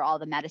 These are all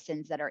the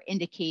medicines that are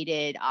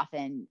indicated,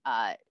 often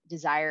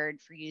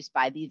desired for use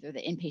by either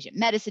the inpatient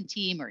medicine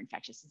team or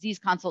infectious disease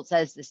consult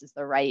says this is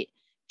the right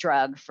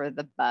drug for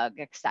the bug,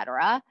 et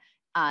cetera.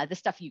 The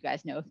stuff you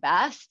guys know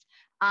best.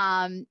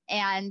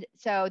 And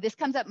so this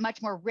comes up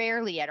much more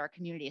rarely at our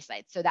community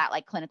sites. So that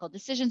like clinical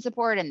decision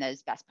support and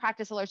those best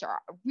practice alerts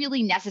are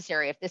really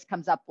necessary if this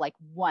comes up like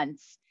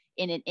once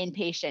in an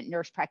inpatient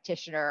nurse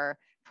practitioner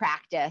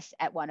practice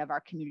at one of our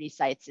community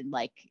sites in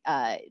like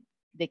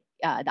the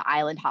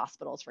island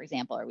hospitals, for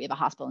example, or we have a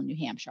hospital in New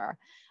Hampshire.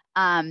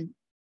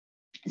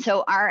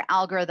 So our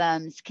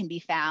algorithms can be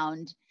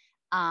found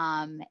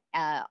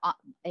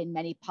in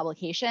many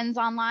publications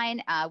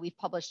online. We've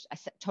published a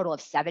total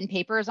of 7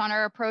 papers on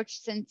our approach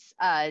since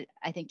I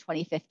think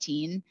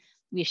 2015.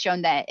 We've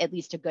shown that it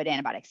leads to good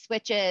antibiotic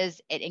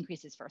switches. It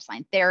increases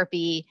first-line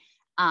therapy.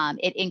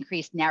 It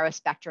increased narrow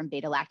spectrum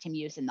beta-lactam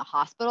use in the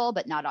hospital,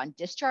 but not on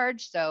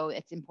discharge. So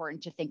it's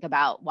important to think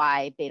about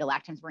why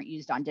beta-lactams weren't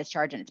used on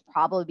discharge. And it's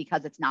probably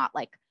because it's not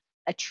like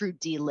a true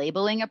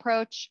delabeling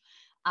approach.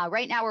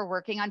 Right now, we're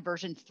working on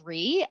version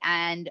 3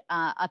 and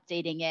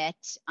updating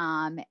it,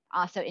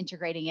 also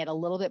integrating it a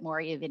little bit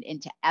more even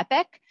into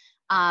Epic.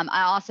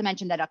 I also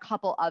mentioned that a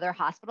couple other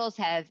hospitals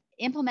have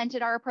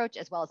implemented our approach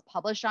as well as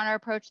published on our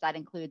approach. That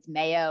includes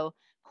Mayo,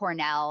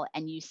 Cornell,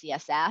 and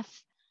UCSF.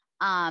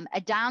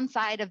 A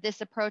downside of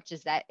this approach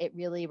is that it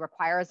really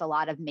requires a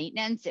lot of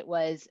maintenance. It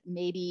was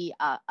maybe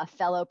a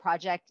fellow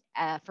project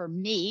for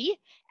me,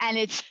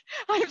 and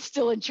I'm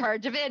still in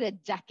charge of it a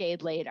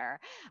decade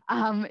later.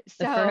 The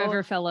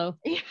forever fellow.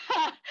 Yeah,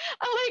 I'm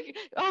like,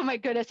 oh my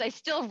goodness, I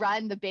still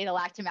run the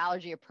beta-lactam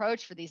allergy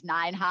approach for these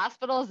 9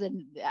 hospitals,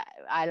 and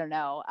I don't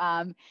know.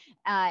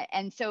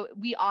 And so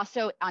we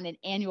also, on an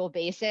annual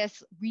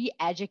basis,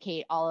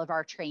 re-educate all of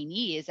our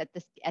trainees at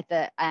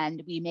the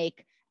end. We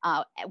make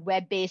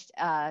web-based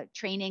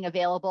training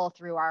available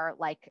through our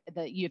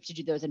you have to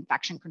do those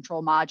infection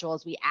control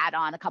modules. We add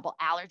on a couple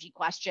allergy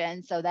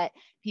questions so that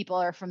people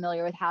are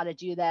familiar with how to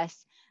do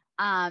this.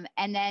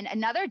 And then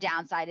another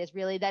downside is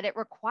really that it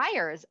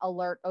requires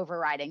alert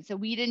overriding. So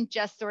we didn't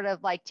just sort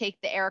of like take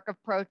the ERIC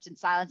approach and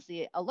silence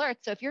the alert.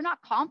 So if you're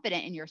not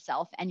confident in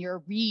yourself and your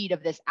read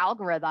of this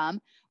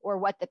algorithm or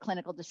what the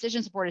clinical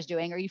decision support is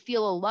doing, or you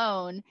feel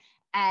alone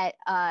at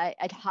a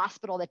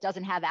hospital that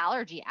doesn't have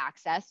allergy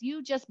access,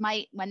 you just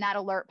might, when that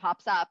alert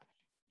pops up,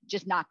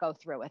 just not go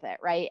through with it,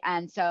 right?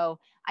 And so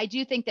I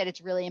do think that it's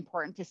really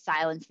important to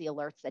silence the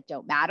alerts that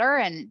don't matter.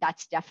 And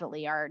that's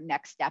definitely our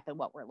next step in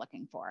what we're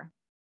looking for.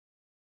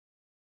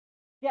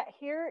 Yeah,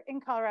 here in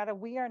Colorado,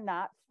 we are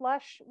not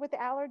flush with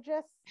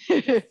allergists.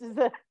 Just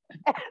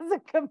as a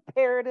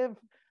comparative.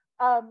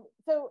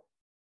 So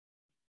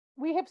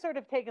we have sort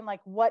of taken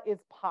like what is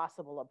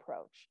possible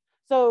approach.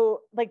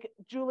 So like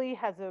Julie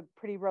has a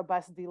pretty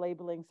robust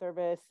delabeling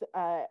service.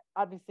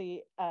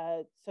 Obviously,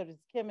 so does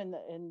Kim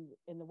in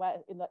the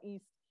west, in the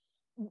east.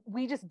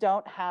 We just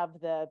don't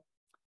have the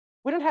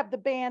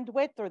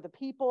bandwidth or the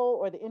people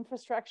or the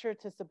infrastructure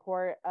to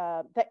support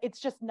that. It's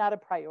just not a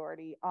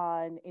priority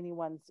on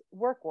anyone's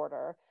work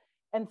order.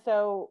 And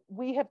so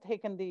we have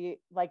taken the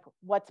like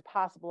what's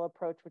possible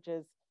approach, which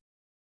is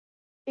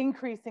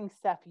increasing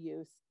Ceph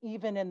use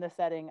even in the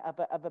setting of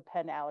a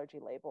pen allergy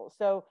label.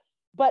 So,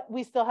 but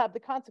we still have the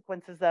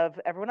consequences of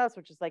everyone else,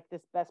 which is like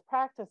this best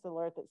practice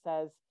alert that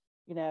says,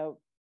 you know,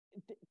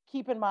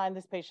 keep in mind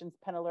this patient's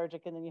pen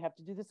allergic, and then you have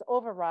to do this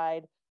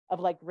override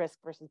of like risk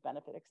versus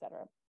benefit, et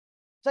cetera.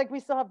 It's like we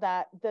still have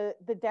that.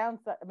 The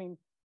downside, I mean,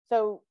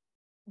 so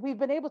we've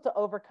been able to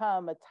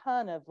overcome a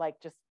ton of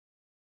like just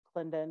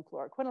Clinda and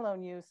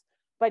fluoroquinolone use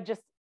by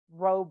just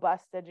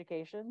robust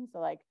education. So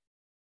like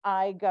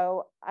I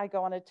go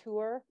on a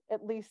tour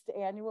at least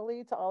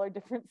annually to all our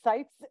different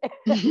sites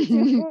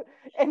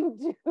and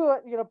do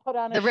put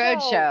on the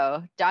road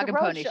show, dog and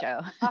pony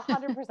show.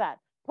 100%.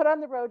 Put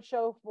on the road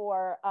show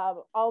for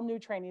all new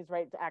trainees,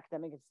 right, to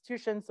academic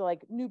institutions. So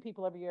like new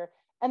people every year,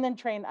 and then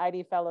train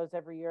ID fellows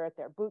every year at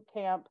their boot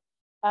camp.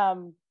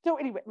 So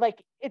anyway,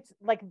 like it's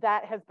like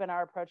that has been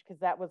our approach,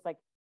 because that was like,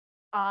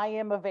 I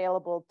am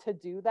available to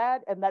do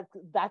that, and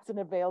that's an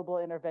available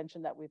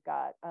intervention that we've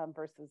got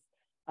versus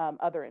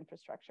other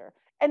infrastructure.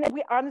 And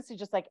we honestly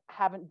just like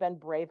haven't been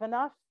brave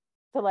enough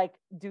to like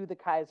do the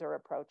Kaiser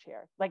approach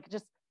here. Like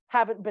just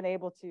haven't been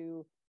able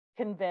to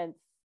convince.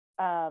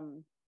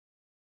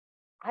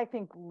 I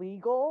think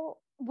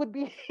legal would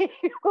be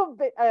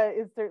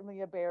is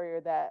certainly a barrier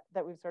that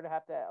we sort of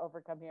have to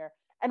overcome here.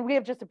 And we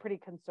have just a pretty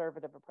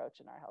conservative approach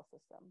in our health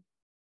system.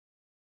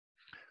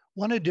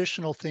 One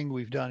additional thing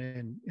we've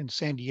done in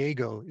San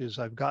Diego is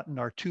I've gotten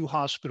our 2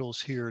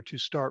 hospitals here to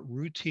start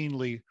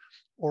routinely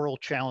oral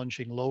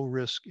challenging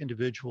low-risk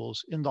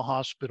individuals in the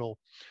hospital,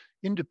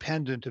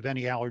 independent of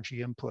any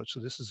allergy input. So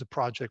this is a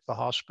project the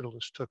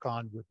hospitalist took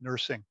on with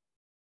nursing.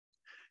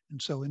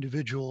 And so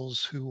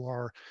individuals who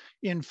are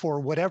in for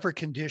whatever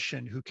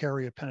condition who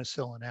carry a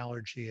penicillin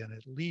allergy, and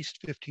at least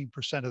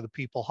 15% of the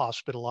people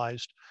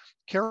hospitalized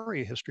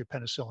carry a history of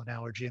penicillin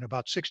allergy, and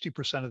about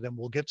 60% of them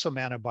will get some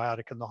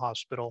antibiotic in the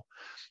hospital.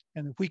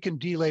 And if we can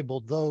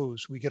delabel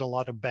those, we get a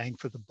lot of bang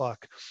for the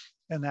buck.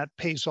 And that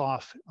pays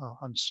off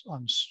on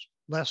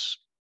less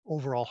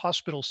overall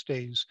hospital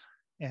stays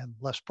and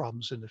less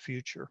problems in the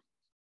future.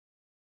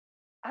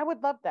 I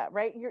would love that,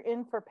 right? You're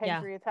in for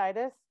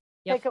pancreatitis.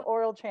 Yep. Take an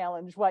oral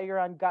challenge while you're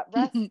on gut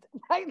rest,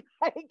 right?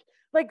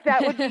 Like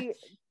that would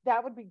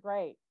be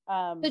great.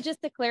 So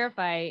just to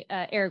clarify,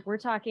 Eric, we're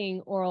talking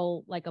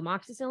oral like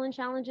amoxicillin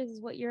challenges is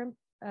what you're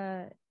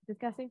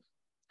discussing?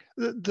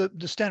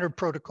 The standard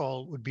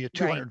protocol would be a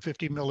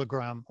 250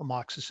 milligram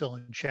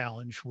amoxicillin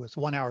challenge with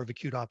 1 hour of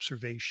acute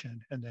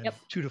observation, and then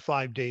 2 to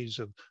 5 days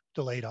of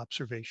delayed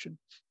observation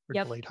or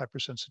delayed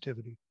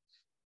hypersensitivity.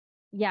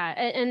 Yeah,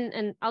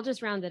 and I'll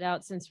just round it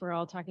out since we're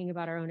all talking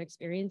about our own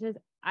experiences.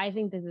 I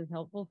think this is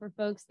helpful for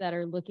folks that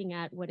are looking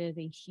at what is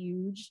a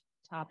huge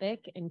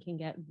topic and can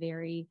get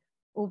very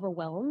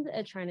overwhelmed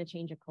at trying to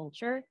change a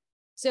culture.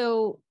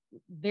 So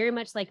very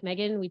much like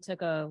Megan, we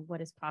took a what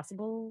is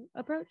possible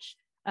approach.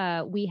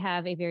 We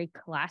have a very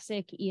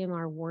classic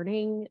EMR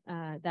warning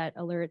that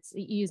alerts,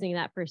 using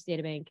that first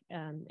data bank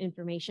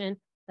information,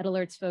 that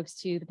alerts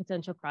folks to the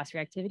potential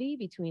cross-reactivity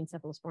between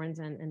cephalosporins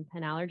and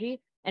pen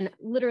allergy. And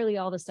literally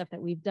all the stuff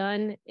that we've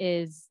done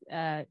is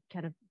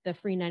kind of the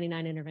free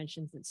 99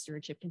 interventions that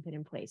stewardship can put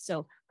in place.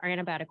 So our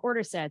antibiotic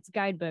order sets,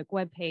 guidebook,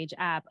 webpage,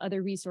 app,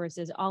 other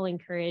resources all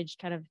encourage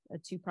kind of a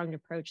two-pronged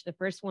approach. The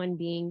first one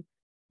being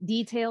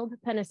detailed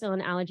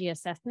penicillin allergy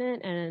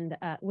assessment, and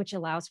which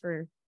allows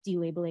for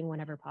delabeling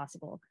whenever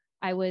possible.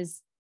 I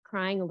was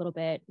crying a little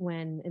bit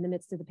when in the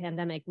midst of the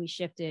pandemic, we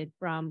shifted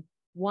from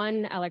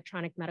one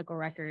electronic medical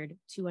record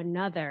to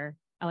another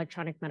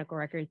electronic medical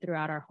record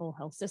throughout our whole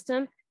health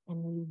system.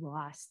 And we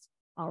lost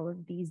all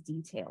of these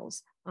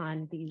details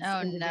on these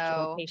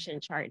individual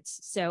patient charts.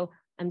 So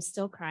I'm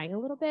still crying a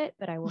little bit,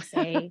 but I will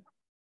say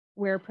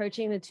we're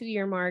approaching the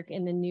 2-year mark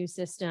in the new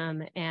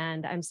system,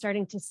 and I'm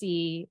starting to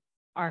see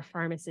our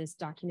pharmacist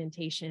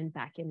documentation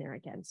back in there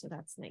again. So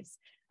that's nice.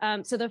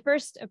 So the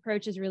first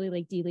approach is really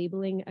like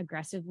delabeling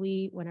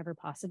aggressively whenever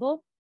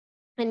possible.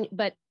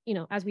 But, you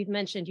know, as we've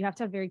mentioned, you have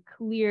to have very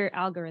clear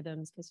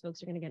algorithms because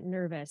folks are going to get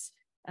nervous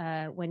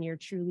when you're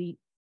truly,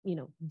 you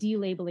know,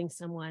 delabeling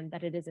someone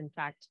that it is in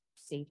fact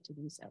safe to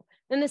do so.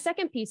 Then the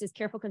second piece is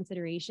careful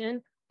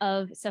consideration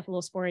of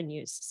cephalosporin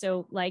use.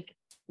 So like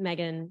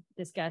Megan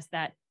discussed,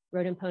 that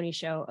Road and Pony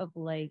show of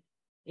like,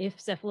 if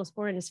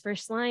cephalosporin is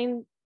first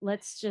line,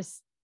 let's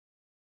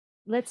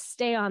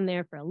stay on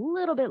there for a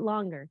little bit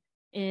longer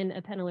in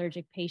a pen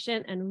allergic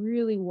patient and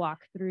really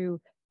walk through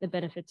the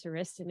benefit to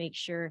risk to make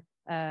sure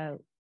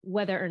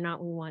whether or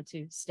not we want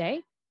to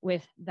stay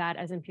with that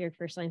as empiric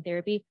first line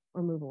therapy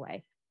or move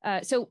away.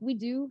 So we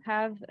do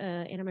have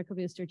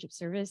antimicrobial stewardship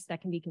service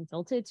that can be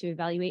consulted to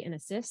evaluate and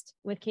assist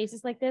with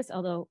cases like this.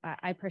 Although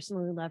I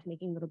personally love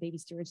making little baby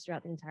stewards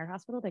throughout the entire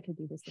hospital that could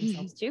do this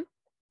themselves too.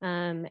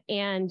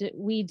 And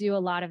we do a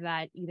lot of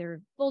that,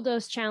 either full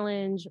dose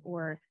challenge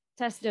or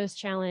test dose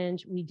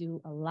challenge. We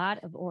do a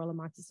lot of oral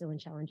amoxicillin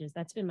challenges.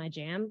 That's been my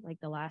jam like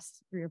the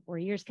last 3 or 4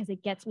 years because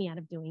it gets me out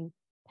of doing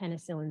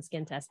penicillin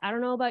skin tests. I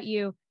don't know about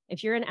you.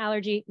 If you're an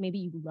allergy, maybe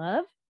you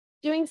love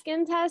doing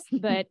skin tests,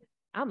 but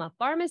I'm a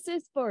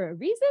pharmacist for a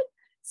reason.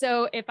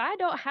 So if I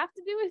don't have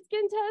to do a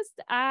skin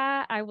test,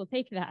 I will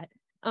take that.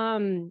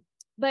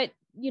 But,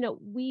 you know,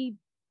 we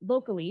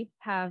locally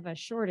have a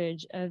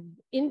shortage of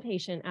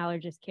inpatient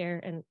allergist care,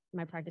 and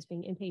my practice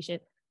being inpatient.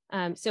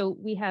 So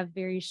we have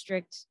very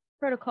strict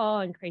protocol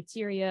and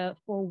criteria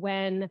for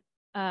when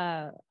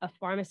a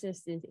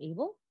pharmacist is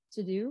able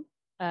to do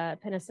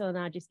penicillin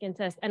allergy skin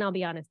test. And I'll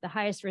be honest, the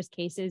highest risk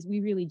cases, we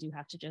really do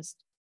have to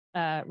just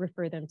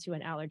refer them to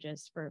an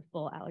allergist for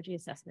full allergy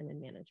assessment and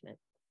management.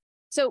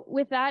 So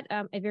with that,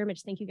 I very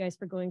much thank you guys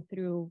for going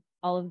through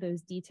all of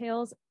those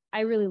details.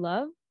 I really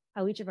love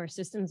how each of our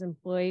systems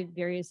employ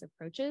various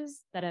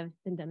approaches that have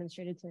been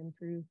demonstrated to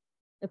improve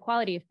the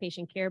quality of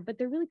patient care, but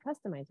they're really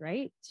customized,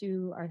 right,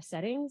 to our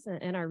settings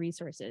and our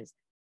resources.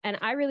 And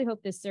I really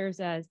hope this serves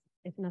as,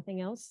 if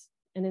nothing else,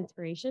 an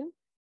inspiration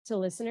to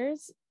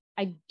listeners.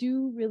 I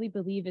do really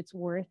believe it's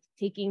worth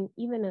taking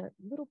even a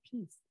little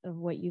piece of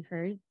what you've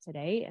heard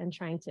today and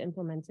trying to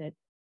implement it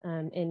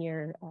in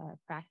your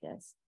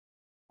practice.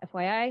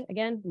 FYI,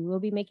 again, we will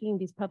be making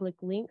these public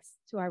links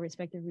to our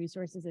respective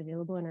resources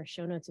available in our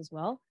show notes as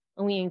well.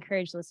 And we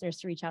encourage listeners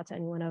to reach out to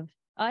any one of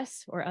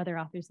us or other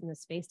authors in the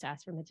space to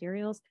ask for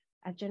materials.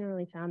 I've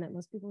generally found that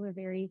most people are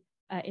very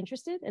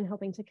interested in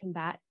helping to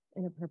combat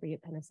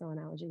inappropriate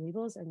penicillin allergy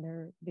labels, and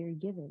they're very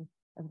giving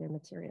of their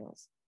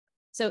materials.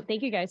 So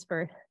thank you guys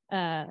for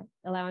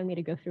allowing me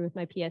to go through with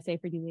my PSA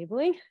for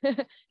delabeling,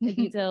 the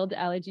detailed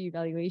allergy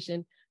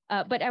evaluation.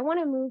 But I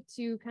want to move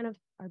to kind of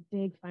our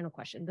big final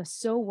question, the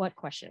so what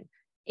question.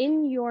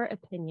 In your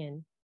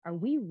opinion, are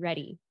we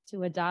ready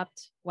to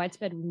adopt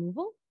widespread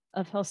removal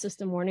of health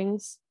system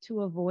warnings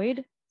to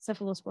avoid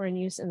cephalosporin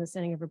use in the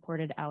setting of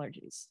reported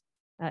allergies?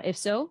 If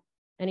so,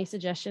 any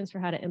suggestions for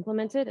how to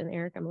implement it? And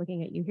Eric, I'm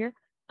looking at you here.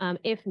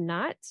 If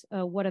not,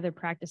 what other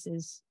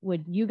practices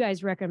would you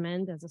guys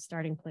recommend as a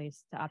starting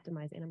place to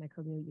optimize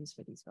antimicrobial use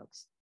for these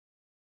folks?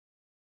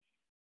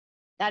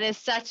 That is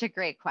such a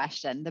great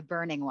question, the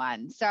burning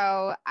one.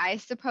 So I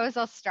suppose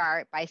I'll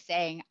start by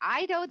saying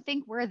I don't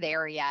think we're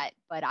there yet,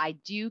 but I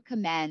do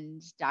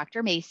commend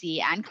Dr. Macy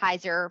and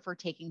Kaiser for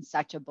taking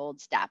such a bold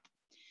step.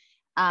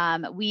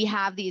 We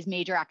have these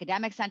major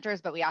academic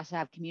centers, but we also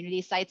have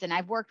community sites, and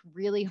I've worked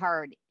really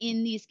hard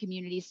in these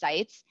community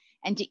sites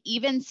and to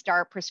even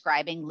start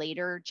prescribing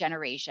later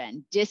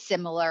generation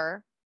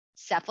dissimilar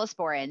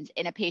cephalosporins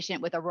in a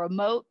patient with a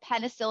remote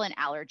penicillin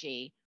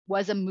allergy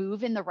was a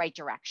move in the right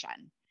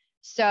direction.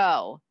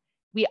 So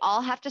we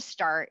all have to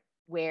start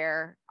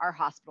where our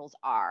hospitals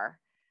are.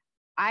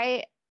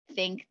 I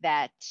think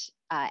that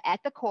at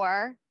the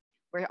core,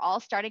 we're all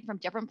starting from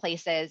different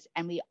places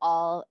and we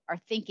all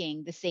are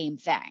thinking the same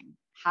thing.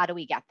 How do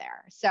we get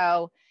there?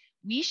 So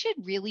we should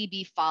really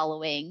be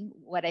following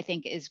what I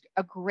think is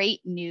a great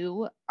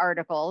new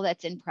article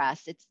that's in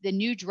press. It's the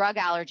new drug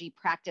allergy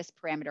practice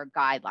parameter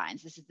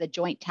guidelines. This is the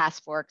joint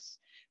task force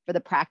for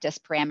the practice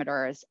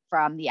parameters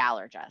from the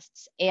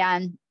allergists.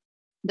 And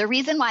the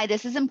reason why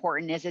this is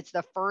important is it's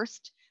the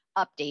first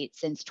update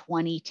since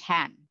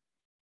 2010.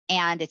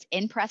 And it's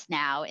in press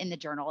now in the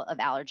Journal of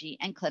Allergy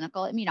and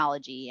Clinical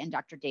Immunology. And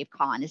Dr. Dave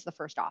Kahn is the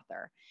first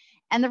author.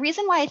 And the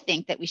reason why I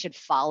think that we should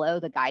follow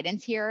the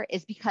guidance here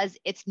is because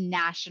it's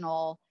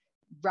national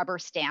rubber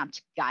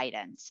stamped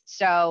guidance.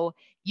 So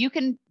you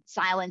can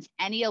silence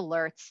any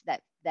alerts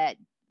that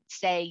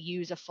say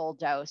use a full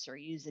dose or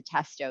use a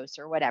test dose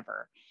or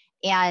whatever,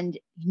 and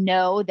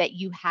know that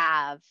you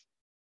have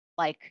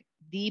like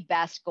the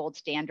best gold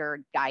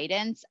standard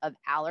guidance of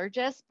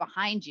allergists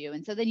behind you.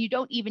 And so then you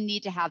don't even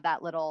need to have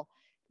that little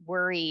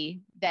worry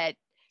that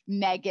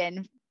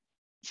Megan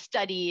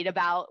studied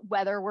about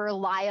whether we're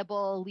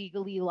liable,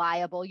 legally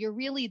liable. You're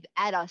really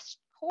at a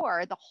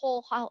core, the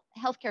whole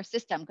healthcare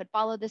system could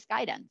follow this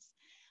guidance.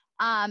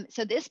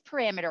 So this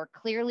parameter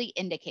clearly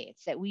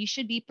indicates that we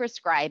should be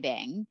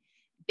prescribing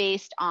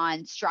based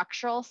on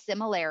structural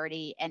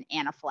similarity and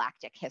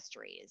anaphylactic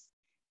histories.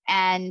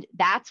 And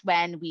that's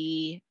when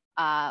we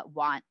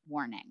want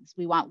warnings.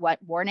 We want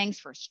warnings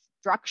for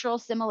structural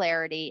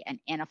similarity and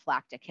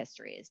anaphylactic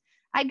histories.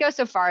 I'd go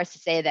so far as to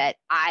say that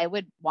I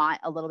would want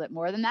a little bit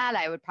more than that.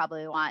 I would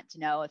probably want to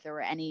know if there were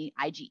any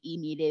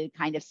IgE-mediated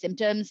kind of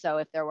symptoms. So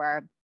if there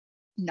were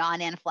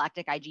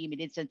non-anaphylactic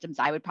IgE-mediated symptoms,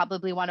 I would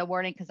probably want a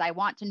warning because I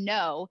want to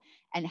know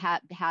and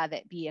have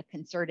it be a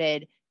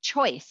concerted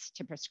choice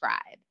to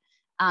prescribe.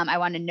 I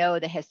want to know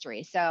the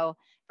history. So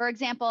for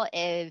example,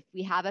 if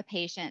we have a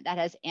patient that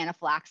has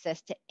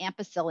anaphylaxis to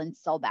ampicillin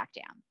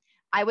sulbactam,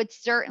 I would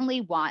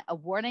certainly want a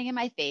warning in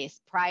my face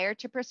prior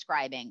to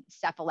prescribing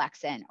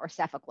cephalexin or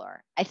cefaclor.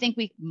 I think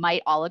we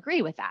might all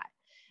agree with that.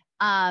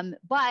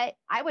 But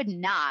I would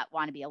not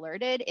want to be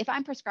alerted if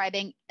I'm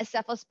prescribing a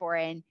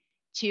cephalosporin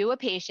to a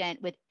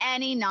patient with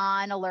any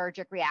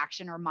non-allergic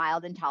reaction or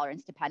mild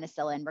intolerance to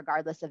penicillin,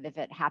 regardless of if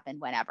it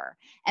happened whenever.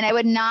 And I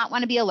would not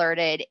want to be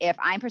alerted if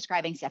I'm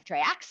prescribing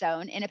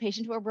ceftriaxone in a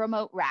patient with a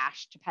remote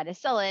rash to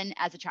penicillin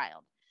as a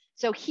child.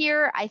 So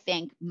here, I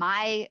think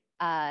my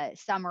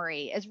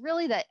summary is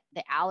really that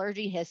the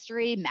allergy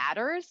history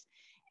matters.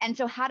 And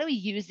so how do we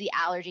use the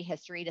allergy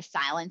history to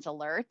silence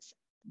alerts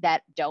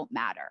that don't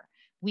matter?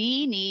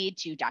 We need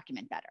to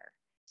document better.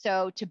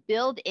 So to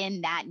build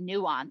in that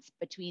nuance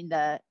between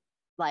the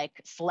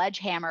like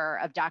sledgehammer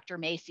of Dr.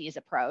 Macy's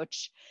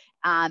approach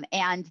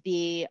and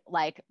the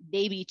like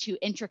maybe too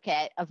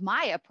intricate of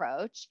my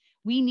approach,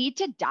 we need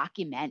to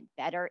document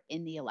better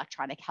in the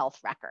electronic health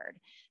record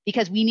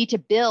because we need to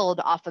build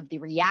off of the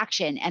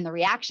reaction and the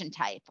reaction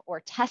type or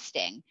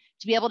testing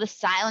to be able to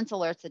silence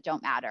alerts that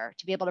don't matter,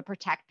 to be able to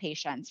protect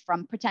patients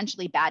from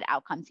potentially bad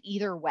outcomes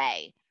either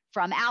way,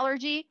 from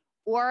allergy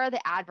or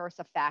the adverse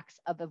effects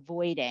of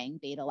avoiding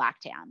beta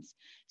lactams.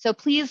 So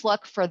please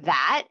look for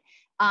that.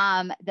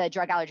 The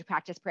drug allergy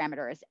practice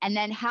parameters, and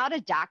then how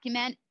to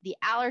document. The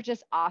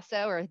allergists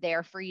also are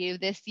there for you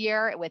this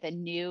year with a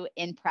new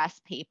in-press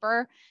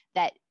paper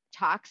that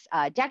talks,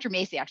 Dr.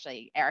 Macy,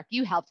 actually, Eric,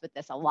 you helped with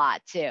this a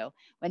lot too.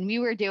 When we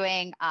were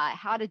doing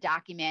how to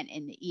document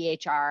in the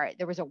EHR,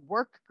 there was a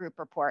work group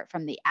report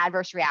from the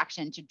Adverse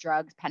Reaction to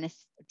Drugs,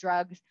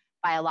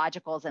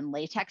 Biologicals, and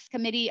Latex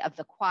Committee of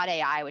the Quad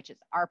AI, which is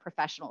our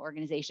professional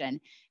organization,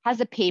 has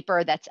a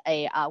paper that's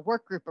a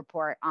work group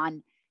report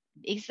on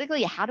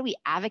basically how do we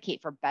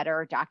advocate for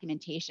better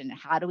documentation and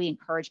how do we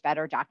encourage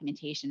better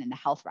documentation in the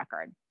health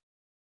record.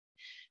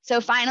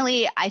 So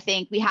finally, I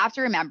think we have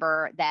to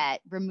remember that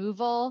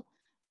removal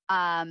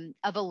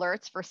of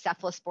alerts for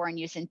cephalosporin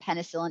use in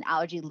penicillin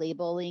allergy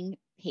labeling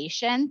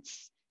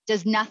patients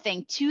does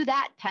nothing to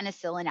that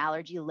penicillin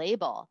allergy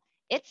label.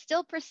 It's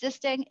still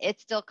persisting,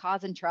 it's still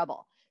causing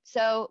trouble.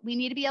 So we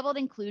need to be able to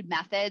include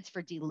methods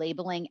for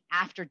delabeling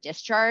after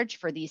discharge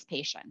for these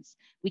patients.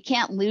 We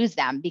can't lose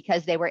them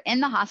because they were in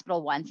the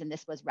hospital once and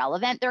this was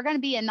relevant. They're going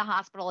to be in the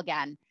hospital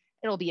again.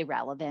 It'll be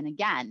irrelevant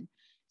again.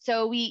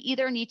 So we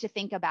either need to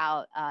think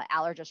about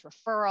allergist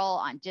referral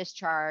on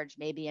discharge,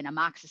 maybe an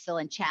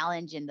amoxicillin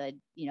challenge in the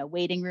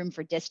waiting room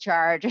for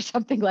discharge or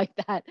something like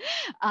that.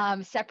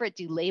 Separate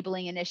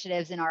delabeling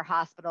initiatives in our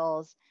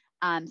hospitals.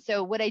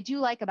 So what I do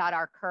like about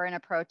our current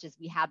approach is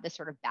we have this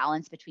sort of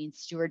balance between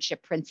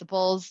stewardship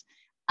principles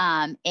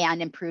and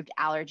improved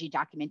allergy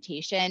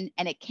documentation,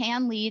 and it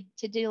can lead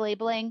to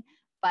delabeling.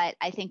 But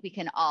I think we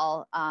can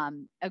all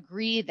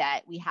agree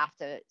that we have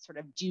to sort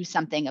of do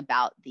something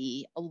about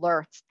the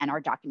alerts and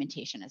our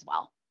documentation as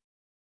well.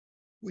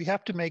 We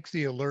have to make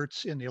the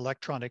alerts in the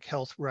electronic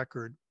health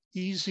record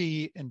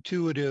easy,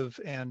 intuitive,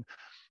 and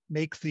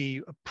make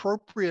the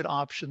appropriate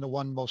option the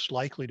one most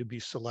likely to be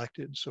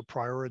selected. So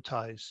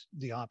prioritize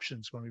the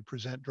options when we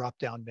present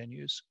drop-down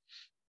menus.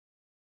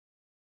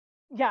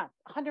 Yeah,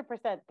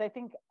 100%. I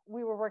think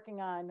we were working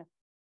on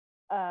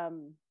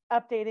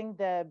updating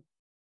the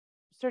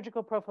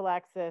surgical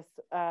prophylaxis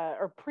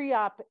or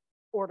pre-op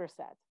order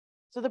set.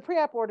 So the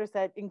pre-op order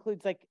set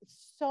includes like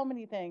so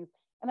many things.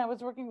 And I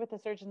was working with a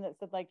surgeon that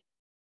said like,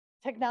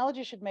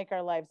 technology should make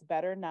our lives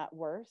better, not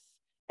worse.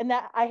 And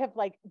that I have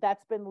like,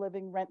 that's been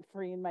living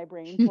rent-free in my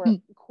brain for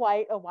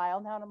quite a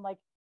while now. And I'm like,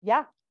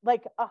 yeah,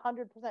 like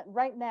 100%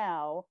 right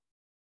now,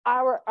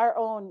 our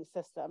own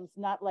systems,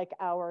 not like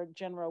our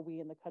general we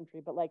in the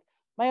country, but like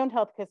my own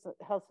health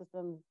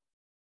system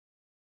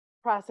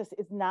process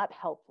is not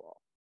helpful.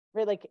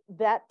 Right, like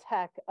that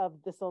tech of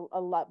this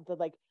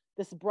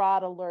this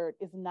broad alert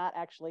is not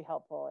actually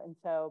helpful, and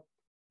so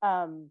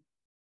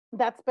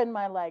that's been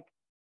my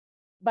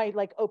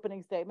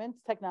opening statements.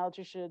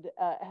 Technology should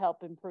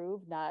help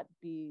improve, not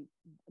be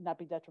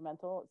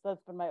detrimental. So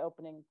that's been my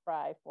opening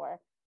cry for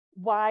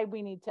why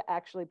we need to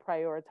actually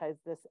prioritize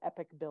this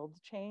epic build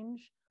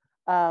change,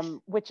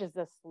 which is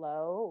a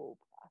slow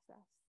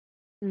process.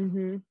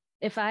 Mm-hmm.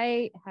 If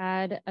I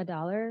had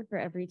 $1 for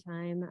every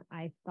time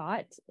I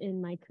thought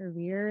in my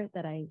career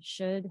that I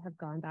should have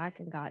gone back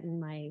and gotten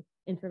my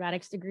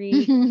informatics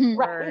degree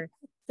or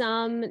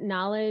some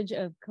knowledge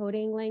of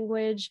coding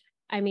language,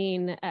 I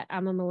mean,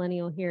 I'm a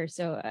millennial here,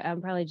 so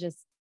I'm probably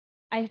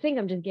I think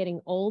I'm just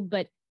getting old,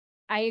 but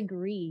I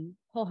agree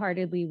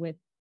wholeheartedly with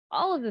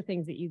all of the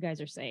things that you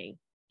guys are saying.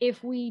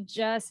 If we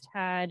just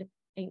had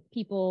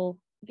people,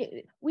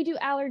 we do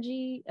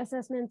allergy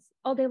assessments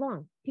all day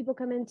long. People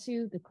come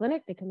into the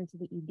clinic, they come into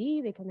the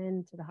ED, they come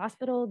into the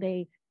hospital,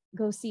 they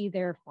go see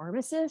their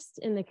pharmacist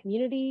in the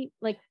community.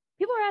 Like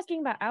people are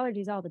asking about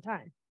allergies all the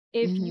time.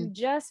 If you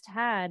just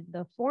had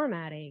the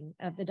formatting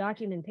of the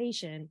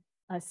documentation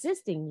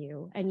assisting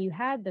you and you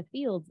had the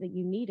fields that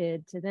you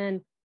needed to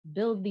then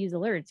build these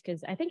alerts,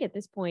 because I think at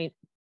this point,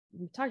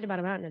 we've talked about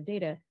a mountain of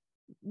data,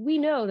 we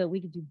know that we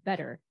could do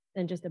better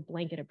than just a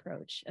blanket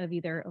approach of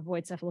either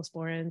avoid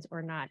cephalosporins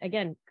or not.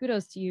 Again,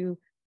 kudos to you,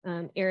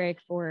 Eric,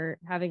 for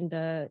having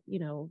the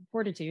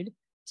fortitude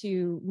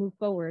to move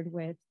forward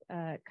with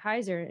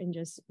Kaiser and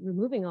just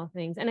removing all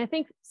things. And I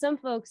think some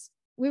folks,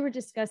 we were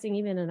discussing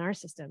even in our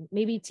system,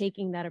 maybe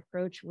taking that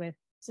approach with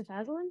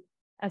cefazolin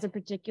as a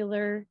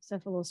particular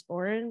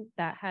cephalosporin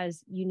that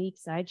has unique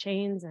side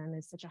chains and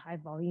is such a high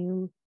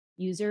volume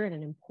user and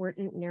an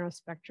important narrow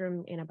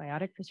spectrum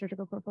antibiotic for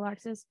surgical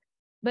prophylaxis.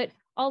 But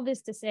all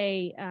this to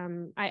say,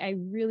 I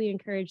really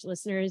encourage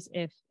listeners,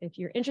 if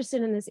you're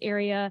interested in this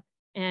area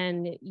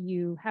and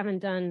you haven't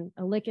done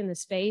a lick in the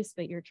space,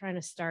 but you're trying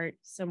to start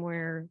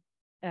somewhere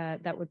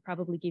that would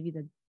probably give you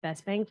the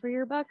best bang for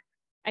your buck,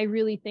 I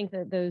really think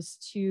that those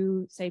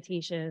two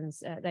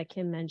citations that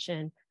Kim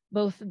mentioned,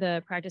 both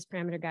the practice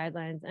parameter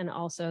guidelines and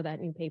also that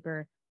new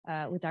paper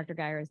with Dr.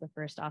 Geyer as the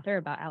first author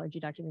about allergy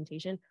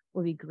documentation,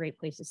 will be great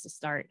places to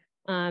start.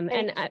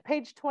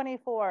 Page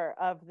 24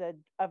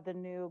 of the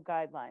new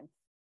guidelines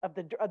of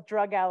the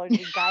drug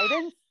allergy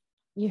guidance.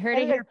 You heard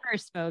it here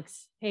first,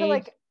 folks. So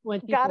like,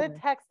 got a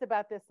text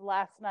about this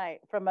last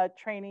night from a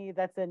trainee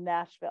that's in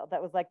Nashville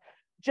that was like,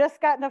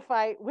 just got in a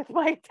fight with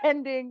my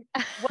attending.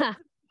 What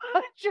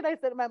should I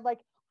say? I'm like,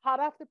 hot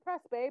off the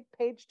press, babe.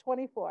 Page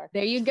 24.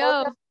 There you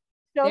go.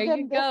 Show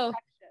them this section.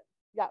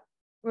 Yeah,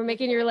 we're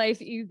making your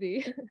life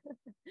easy.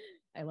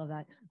 I love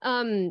that.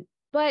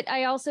 But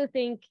I also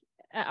think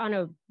on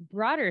a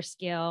broader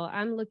scale,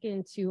 I'm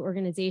looking to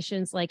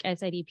organizations like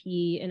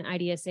SIDP and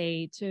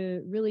IDSA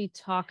to really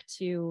talk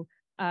to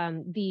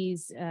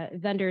these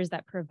vendors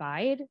that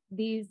provide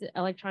these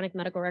electronic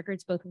medical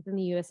records, both within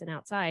the US and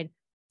outside,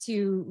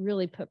 to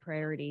really put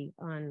priority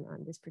on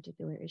this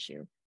particular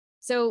issue.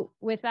 So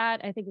with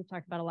that, I think we've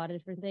talked about a lot of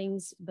different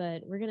things,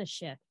 but we're going to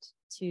shift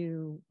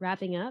to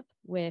wrapping up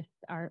with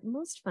our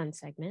most fun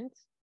segment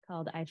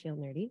called I Feel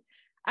Nerdy.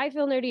 I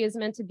Feel Nerdy is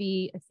meant to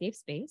be a safe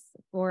space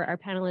for our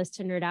panelists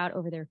to nerd out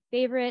over their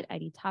favorite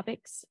ID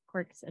topics,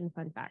 quirks, and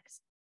fun facts.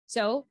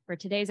 So for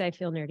today's I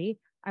Feel Nerdy,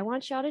 I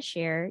want y'all to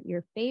share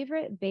your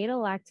favorite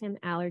beta-lactam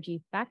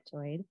allergy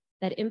factoid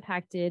that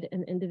impacted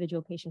an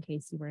individual patient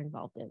case you were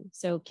involved in.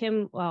 So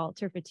Kim, I'll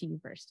turf it to you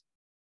first.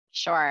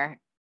 Sure.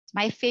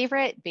 My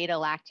favorite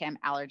beta-lactam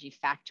allergy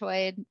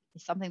factoid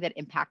is something that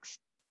impacts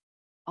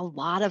a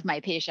lot of my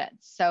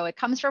patients. So it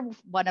comes from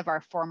one of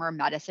our former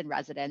medicine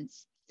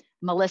residents,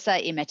 Melissa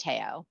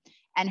Imateo.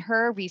 and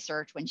her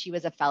research when she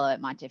was a fellow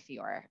at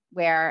Montefiore,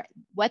 where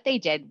what they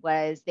did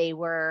was they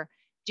were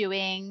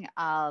doing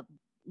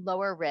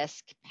lower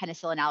risk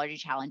penicillin allergy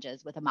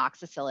challenges with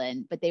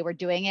amoxicillin, but they were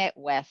doing it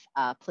with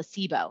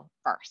placebo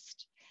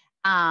first.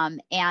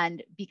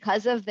 And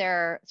because of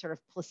their sort of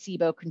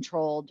placebo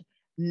controlled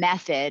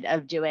method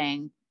of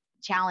doing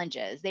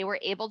challenges, they were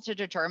able to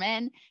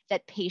determine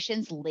that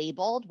patients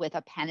labeled with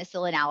a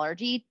penicillin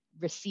allergy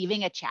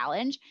receiving a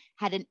challenge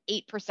had an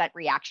 8%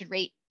 reaction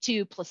rate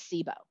to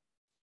placebo.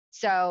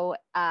 So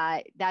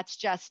that's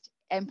just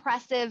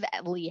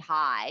impressively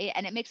high.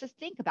 And it makes us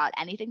think about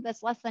anything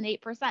that's less than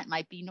 8%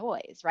 might be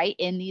noise, right?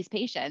 In these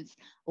patients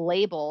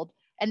labeled.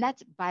 And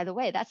that's, by the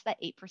way, that's that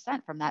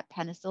 8% from that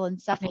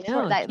penicillin stuff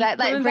before. That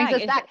brings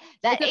us back.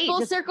 That it's a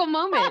full circle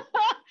moment.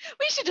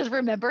 We should just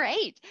remember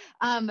 8.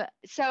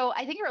 So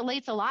I think it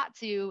relates a lot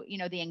to,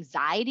 the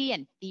anxiety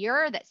and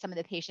fear that some of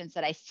the patients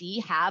that I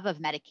see have of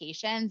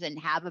medications and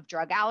have of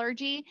drug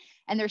allergy.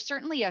 And there's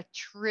certainly a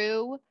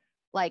true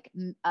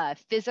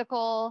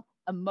physical,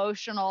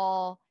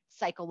 emotional,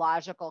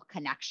 psychological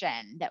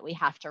connection that we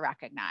have to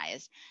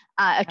recognize.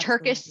 A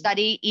Turkish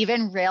study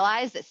even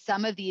realized that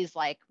some of these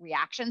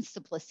reactions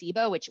to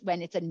placebo, which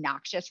when it's a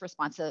noxious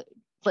response to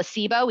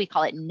placebo, we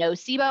call it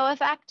nocebo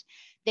effect.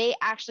 They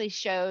actually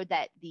showed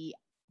that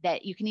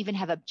you can even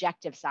have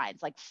objective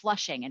signs like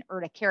flushing and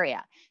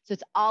urticaria. So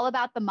it's all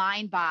about the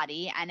mind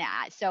body. And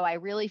so I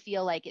really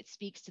feel like it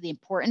speaks to the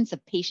importance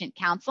of patient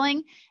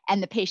counseling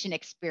and the patient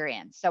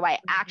experience. So I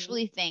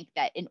actually think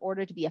that in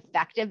order to be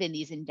effective in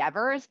these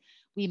endeavors,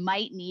 we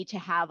might need to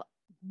have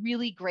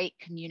really great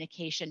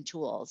communication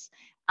tools.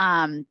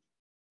 And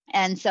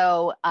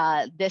so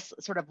this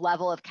sort of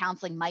level of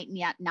counseling might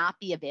not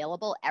be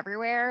available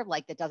everywhere,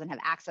 that doesn't have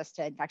access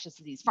to infectious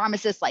disease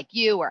pharmacists like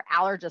you or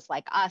allergists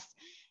like us.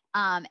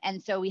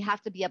 And so we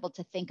have to be able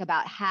to think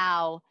about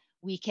how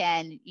we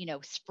can,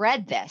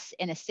 spread this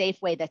in a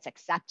safe way that's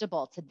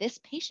acceptable to this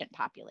patient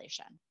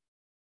population.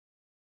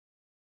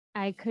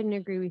 I couldn't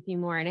agree with you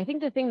more. And I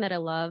think the thing that I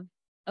love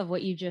of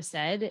what you just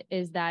said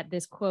is that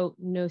this quote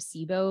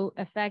nocebo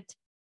effect,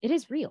 it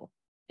is real.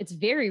 It's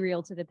very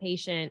real to the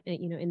patient,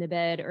 in the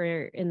bed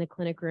or in the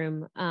clinic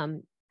room.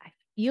 I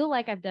feel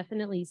like I've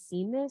definitely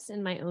seen this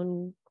in my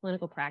own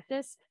clinical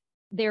practice.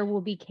 There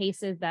will be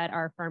cases that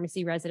our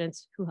pharmacy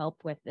residents who help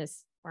with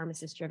this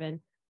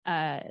pharmacist-driven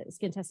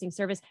skin testing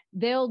service,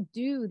 they'll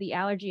do the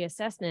allergy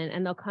assessment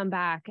and they'll come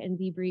back and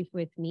debrief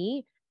with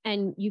me.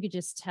 And you could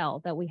just tell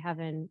that we have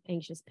an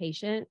anxious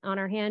patient on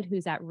our hand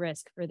who's at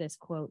risk for this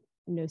quote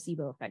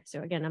nocebo effect.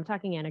 So again, I'm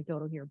talking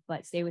anecdotal here,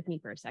 but stay with me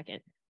for a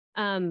second.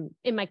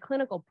 In my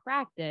clinical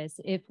practice,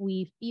 if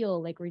we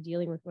feel like we're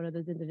dealing with one of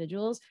those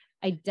individuals,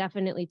 I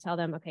definitely tell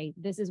them, okay,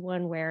 this is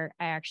one where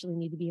I actually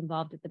need to be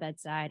involved at the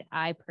bedside.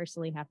 I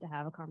personally have to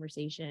have a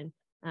conversation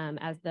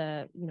as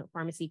the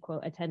pharmacy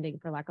quote attending,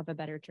 for lack of a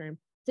better term,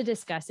 to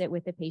discuss it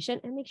with the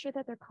patient and make sure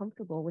that they're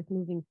comfortable with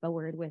moving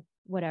forward with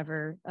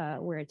whatever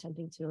we're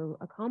attempting to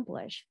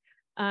accomplish.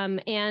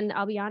 And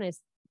I'll be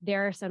honest,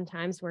 there are some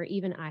times where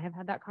even I have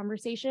had that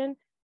conversation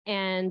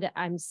and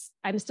I'm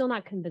still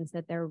not convinced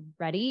that they're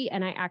ready.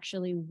 And I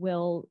actually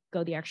will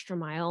go the extra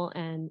mile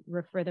and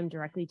refer them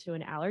directly to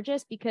an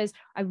allergist because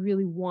I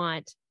really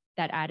want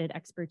that added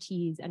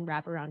expertise and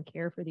wraparound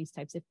care for these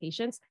types of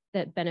patients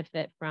that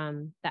benefit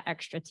from that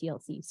extra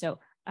TLC. So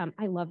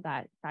I love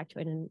that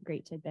factoid and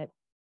great tidbit.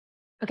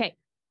 Okay,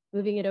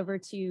 moving it over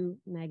to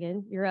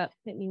Megan. You're up.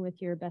 Hit me with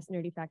your best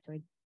nerdy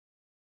factoid.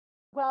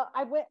 Well,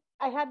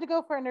 I had to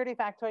go for a nerdy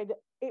factoid.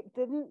 It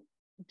didn't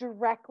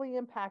directly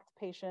impact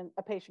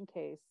a patient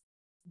case,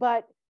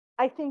 but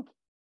I think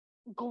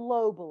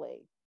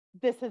globally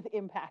this has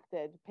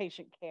impacted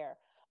patient care.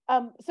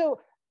 So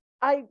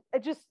I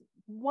just,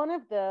 one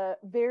of the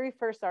very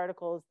first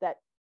articles that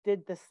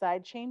did the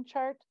side chain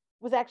chart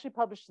was actually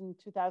published in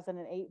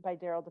 2008 by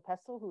Daryl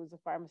DePestle, who was a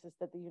pharmacist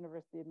at the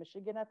University of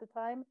Michigan at the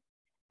time.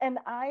 And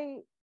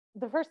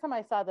the first time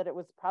I saw that, it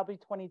was probably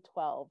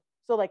 2012.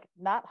 So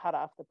not hot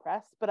off the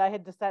press, but I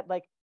had decided,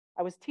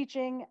 I was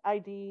teaching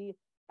ID,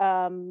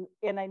 and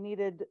I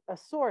needed a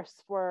source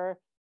for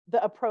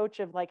the approach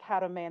of how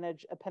to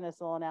manage a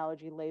penicillin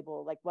allergy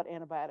label, what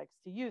antibiotics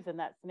to use in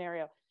that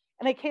scenario.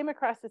 And I came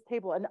across this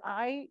table and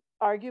I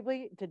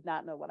arguably did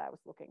not know what I was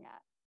looking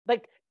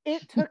at.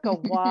 It took a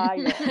while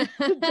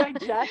to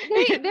digest.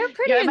 They're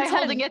pretty Am I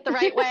holding it the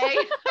right way?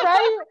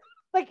 Right?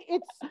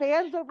 It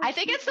spans over. I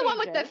think it's the one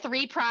with the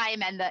 3'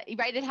 and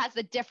it has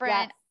the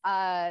different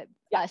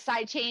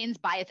side chains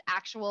by its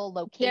actual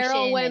location.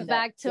 Daryl went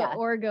back to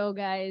Orgo,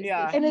 guys.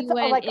 Yeah. And it's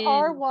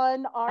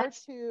R1,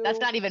 R2. That's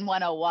not even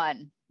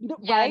 101.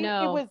 Right?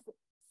 No. It was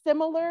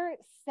similar,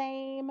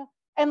 same,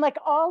 and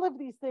all of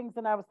these things.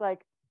 And I was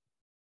like,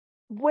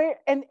 where,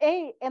 and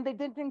they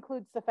didn't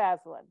include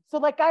cefazolin.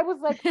 So I was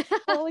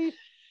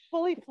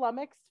fully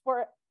flummoxed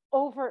for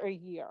over a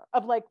year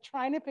of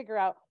trying to figure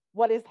out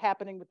what is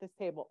happening with this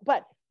table.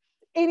 But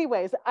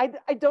anyways, I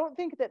don't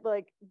think that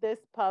this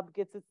pub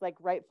gets its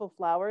rightful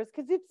flowers,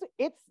 because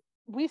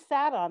we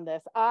sat on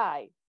this.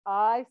 I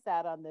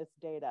sat on this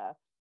data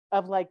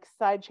of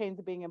side chains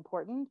being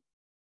important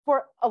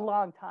for a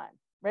long time,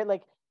 right?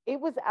 Like it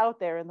was out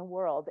there in the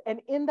world.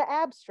 And in the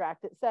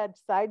abstract, it said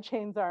side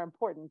chains are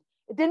important.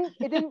 It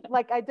didn't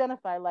like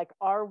identify like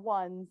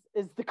R1s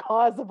is the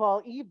cause of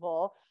all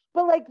evil,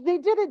 but like they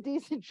did a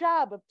decent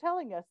job of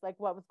telling us like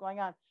what was going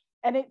on.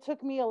 And it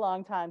took me a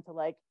long time to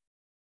like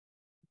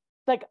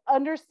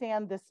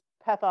understand this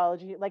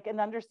pathology, like, and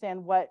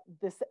understand what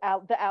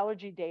the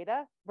allergy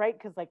data, right?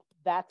 Because like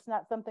that's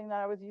not something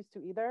that I was used to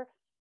either.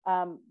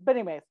 But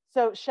anyways,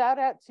 so shout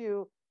out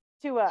to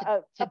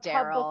a pub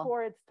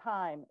before its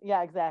time.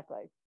 Yeah,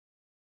 exactly.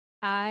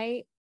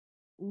 I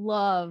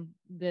love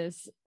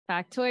this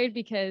factoid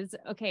because,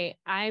 okay,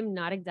 I'm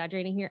not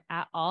exaggerating here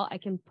at all. I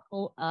can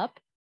pull up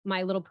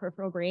my little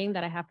peripheral brain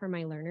that I have for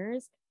my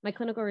learners. My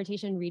clinical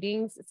rotation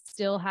readings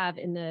still have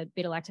in the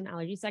beta-lactam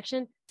allergy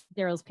section,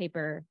 Daryl's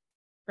paper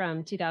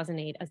from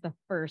 2008 as the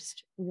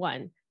first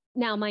one.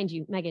 Now, mind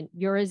you, Megan,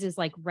 yours is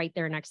like right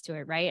there next to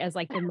it, right? As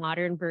like the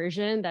modern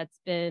version that's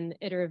been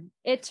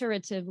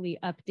iteratively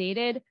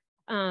updated.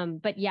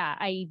 But yeah,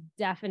 I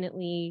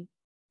definitely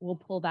will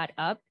pull that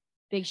up.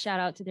 Big shout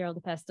out to Daryl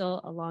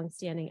DePestil, a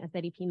longstanding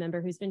SIDP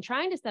member who's been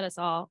trying to set us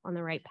all on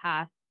the right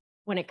path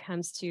when it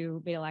comes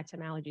to beta-lactam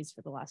allergies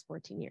for the last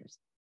 14 years.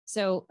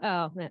 So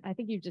I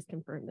think you've just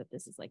confirmed that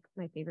this is like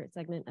my favorite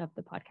segment of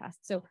the podcast.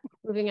 So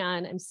moving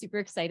on, I'm super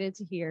excited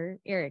to hear,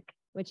 Eric,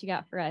 what you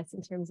got for us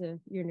in terms of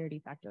your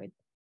nerdy factoid.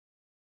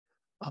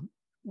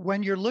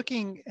 When you're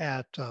looking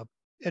at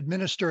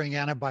administering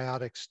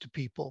antibiotics to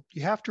people,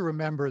 you have to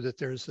remember that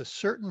there's a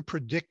certain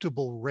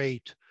predictable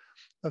rate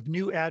of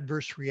new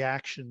adverse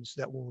reactions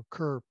that will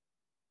occur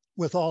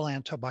with all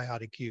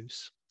antibiotic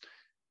use.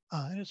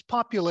 And it's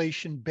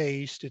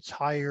population-based. It's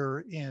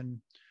higher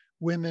in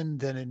women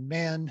than in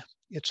men.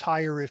 It's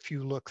higher if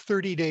you look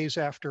 30 days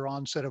after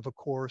onset of a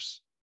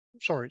course.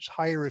 Sorry, it's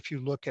higher if you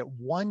look at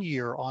 1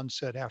 year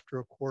onset after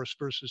a course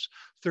versus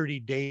 30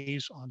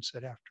 days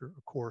onset after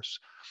a course.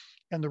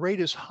 And the rate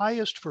is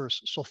highest for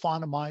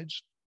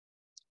sulfonamides,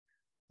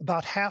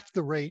 about half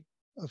the rate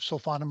of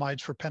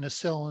sulfonamides for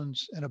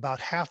penicillins, and about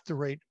half the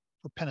rate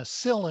for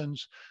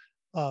penicillins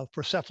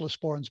for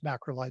cephalosporins,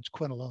 macrolides,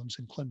 quinolones,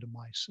 and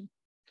clindamycin.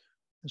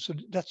 And so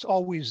that's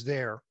always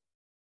there.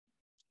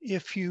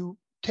 If you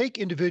take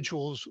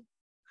individuals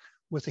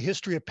with a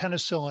history of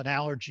penicillin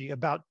allergy,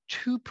 about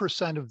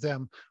 2% of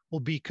them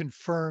will be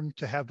confirmed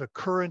to have a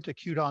current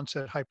acute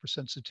onset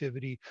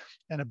hypersensitivity,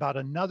 and about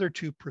another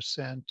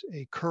 2%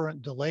 a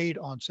current delayed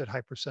onset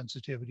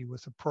hypersensitivity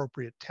with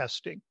appropriate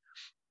testing.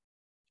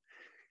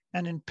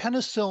 And in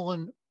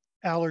penicillin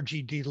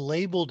allergy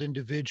delabeled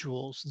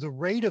individuals, the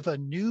rate of a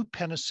new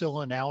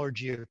penicillin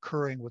allergy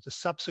occurring with a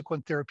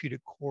subsequent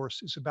therapeutic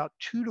course is about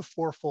 2 to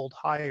 4-fold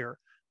higher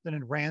than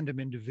in random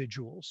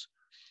individuals.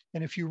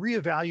 And if you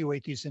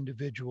reevaluate these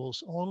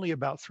individuals, only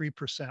about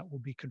 3% will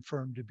be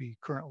confirmed to be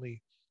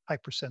currently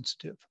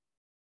hypersensitive.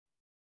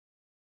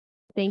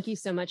 Thank you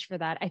so much for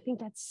that. I think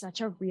that's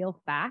such a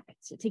real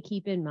fact to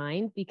keep in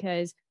mind,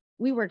 because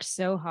we work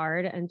so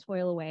hard and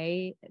toil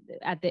away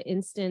at the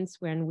instance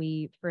when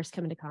we first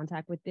come into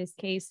contact with this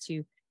case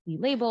to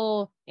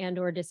label and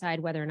or decide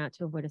whether or not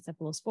to avoid a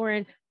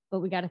cephalosporin. But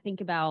we got to think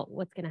about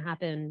what's going to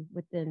happen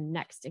with the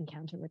next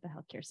encounter with the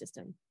healthcare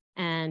system.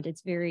 And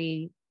it's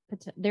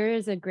there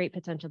is a great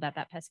potential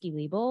that pesky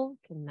label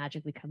can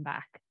magically come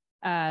back.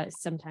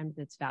 Sometimes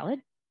it's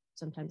valid,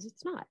 sometimes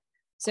it's not.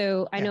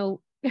 So I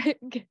know,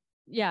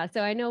 yeah,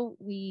 so I know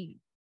we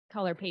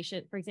call our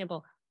patient, for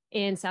example,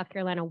 in South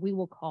Carolina, we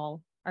will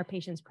call our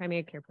patients'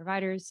 primary care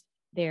providers,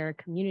 their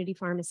community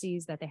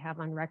pharmacies that they have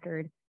on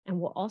record, and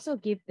we'll also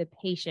give the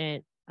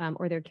patient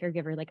or their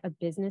caregiver like a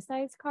business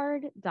size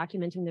card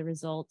documenting the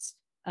results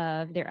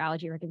of their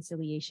allergy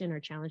reconciliation or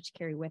challenge to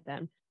carry with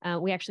them.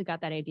 We actually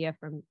got that idea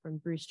from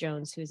Bruce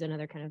Jones, who's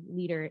another kind of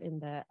leader in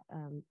the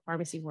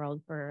pharmacy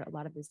world for a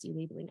lot of this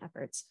delabeling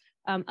efforts.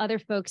 Other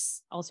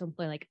folks also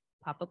employ like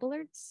pop-up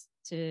alerts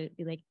to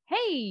be like,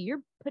 hey,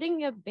 you're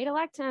putting a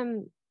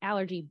beta-lactam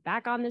allergy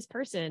back on this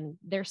person,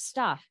 their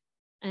stuff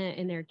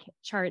in their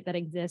chart that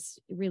exists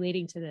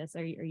relating to this.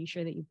 Are you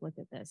sure that you've looked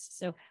at this?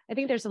 So I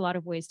think there's a lot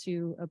of ways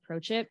to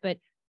approach it, but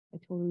I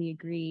totally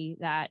agree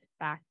that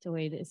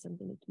factoid is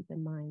something to keep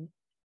in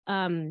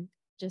mind.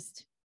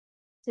 Just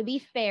to be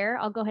fair,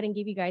 I'll go ahead and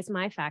give you guys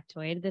my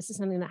factoid. This is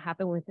something that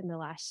happened within the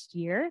last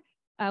year,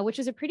 which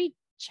was a pretty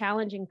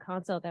challenging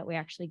consult that we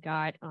actually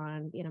got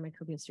on the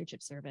Antimicrobial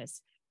Stewardship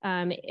Service.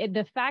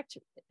 The fact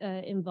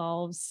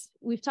involves,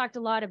 we've talked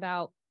a lot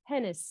about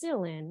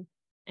penicillin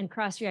and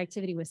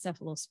cross-reactivity with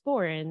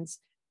cephalosporins,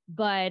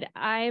 but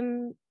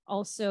I'm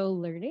also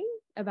learning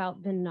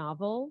about the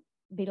novel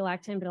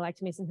beta-lactam,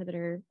 beta-lactamase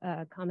inhibitor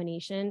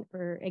combination,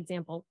 for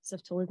example,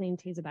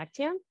 ceftolozane,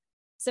 tazobactam.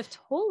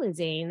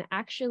 Ceftolozane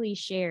actually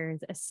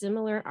shares a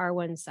similar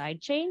R1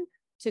 side chain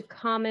to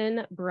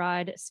common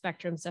broad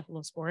spectrum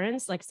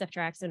cephalosporins like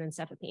ceftriaxone and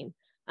cefepime.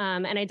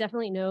 And I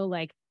definitely know,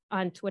 like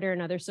on Twitter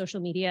and other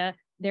social media,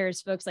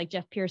 there's folks like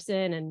Jeff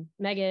Pearson and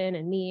Megan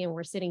and me, and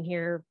we're sitting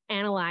here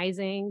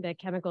analyzing the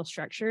chemical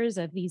structures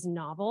of these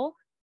novel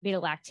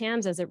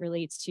beta-lactams as it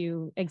relates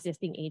to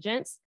existing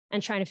agents.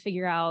 and trying to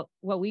figure out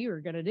what we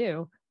were going to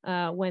do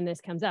when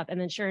this comes up. And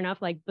then sure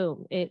enough, like,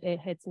 boom, it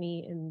hits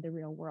me in the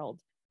real world.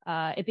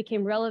 It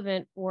became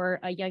relevant for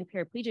a young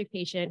paraplegic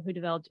patient who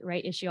developed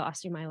right ischial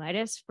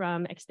osteomyelitis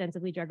from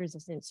extensively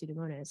drug-resistant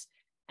Pseudomonas.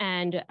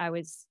 And I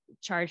was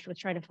charged with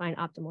trying to find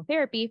optimal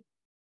therapy.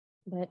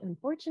 But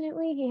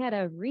unfortunately, he had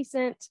a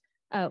recent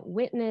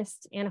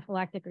witnessed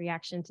anaphylactic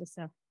reaction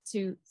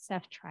to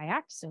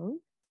ceftriaxone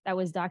that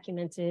was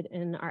documented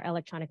in our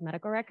electronic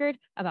medical record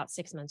about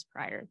 6 months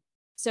prior.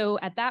 So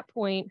at that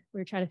point, we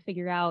were trying to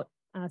figure out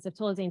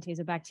ceftolozane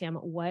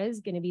tazobactam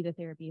was going to be the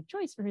therapy of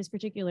choice for his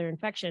particular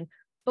infection,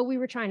 but we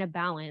were trying to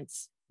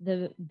balance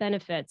the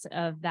benefits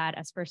of that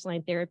as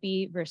first-line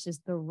therapy versus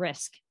the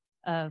risk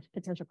of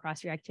potential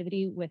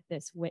cross-reactivity with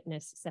this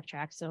witnessed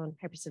ceftriaxone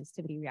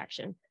hypersensitivity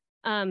reaction.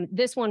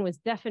 This one was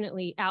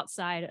definitely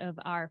outside of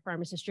our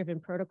pharmacist-driven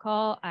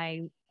protocol.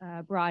 I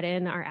brought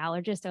in our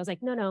allergist. I was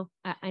like, no,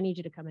 I need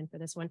you to come in for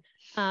this one.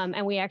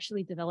 And we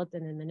actually developed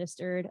and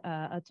administered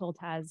a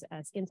Toltaz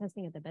skin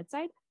testing at the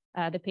bedside.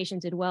 The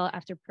patient did well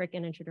after prick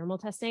and intradermal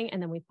testing.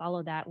 And then we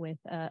followed that with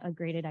a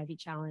graded IV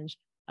challenge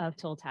of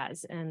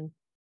Toltaz. And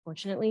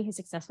fortunately, he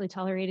successfully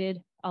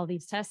tolerated all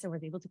these tests and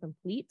was able to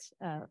complete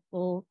a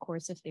full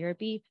course of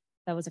therapy.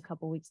 That was a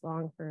couple weeks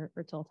long for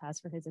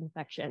Toltaz for his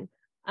infection.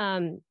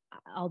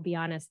 I'll be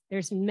honest,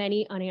 there's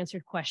many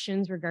unanswered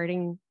questions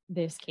regarding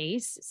this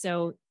case.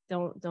 So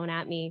don't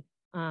at me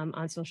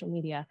on social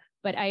media,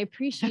 but I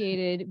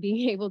appreciated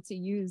being able to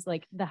use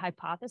like the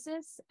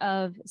hypothesis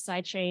of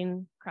side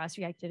chain cross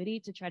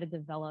reactivity to try to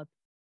develop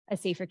a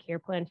safer care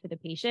plan for the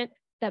patient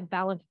that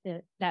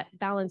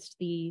balanced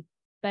the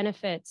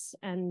benefits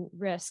and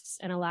risks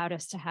and allowed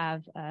us to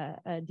have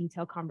a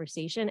detailed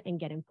conversation and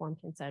get informed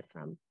consent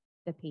from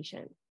the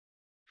patient.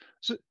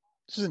 So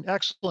this is an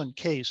excellent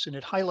case, and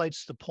it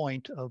highlights the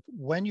point of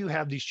when you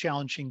have these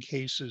challenging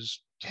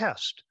cases,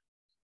 test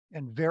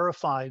and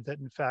verify that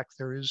in fact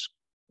there is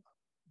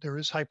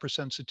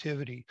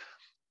hypersensitivity.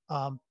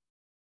 I'm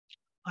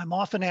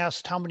often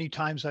asked how many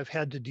times I've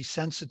had to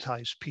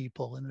desensitize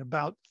people. And in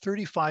about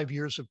 35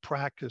 years of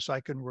practice, I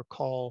can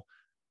recall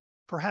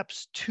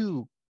perhaps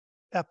 2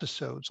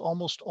 episodes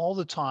almost all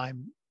the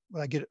time.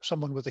 When I get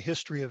someone with a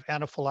history of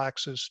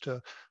anaphylaxis to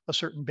a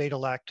certain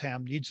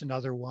beta-lactam, needs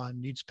another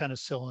one, needs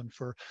penicillin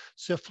for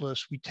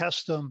syphilis, we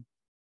test them,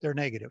 they're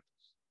negative,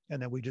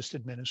 and then we just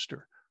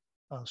administer.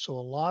 So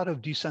a lot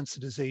of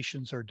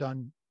desensitizations are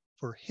done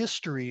for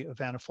history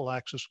of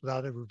anaphylaxis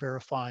without ever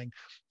verifying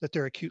that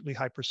they're acutely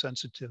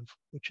hypersensitive,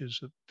 which is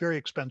a very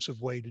expensive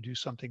way to do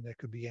something that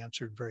could be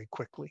answered very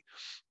quickly.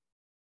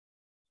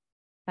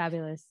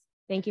 Fabulous.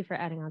 Thank you for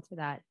adding on to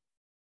that.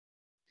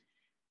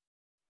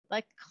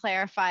 Like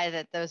clarify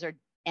that those are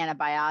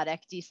antibiotic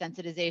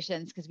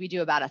desensitizations because we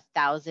do about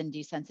 1,000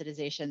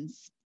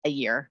 desensitizations a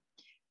year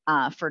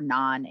for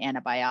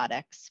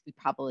non-antibiotics. We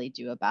probably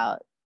do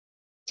about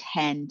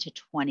 10 to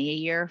 20 a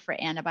year for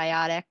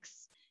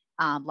antibiotics,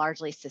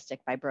 largely cystic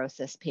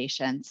fibrosis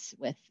patients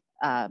with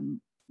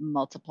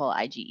multiple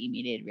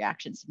IgE-mediated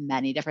reactions,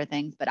 many different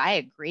things. But I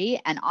agree.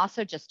 And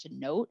also just to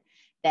note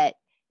that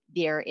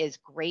there is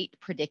great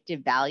predictive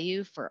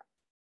value for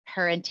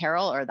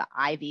parenteral or the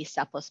IV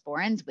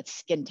cephalosporins with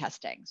skin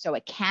testing. So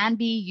it can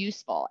be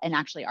useful. And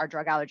actually our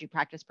drug allergy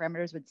practice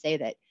parameters would say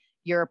that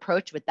your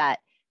approach with that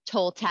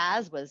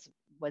Toltaz was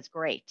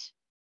great.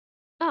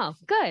 Oh,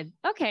 good.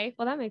 Okay.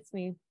 Well, that makes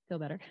me feel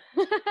better.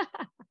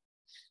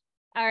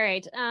 All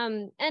right.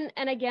 And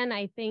again,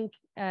 I think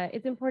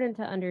it's important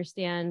to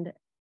understand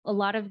a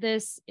lot of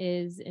this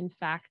is in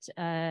fact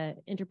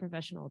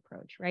interprofessional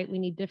approach, right? We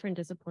need different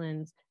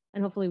disciplines.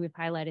 And hopefully we've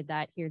highlighted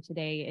that here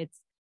today.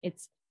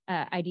 It's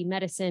ID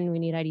medicine, we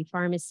need ID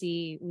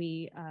pharmacy.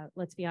 We,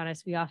 let's be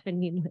honest, we often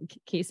need like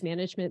case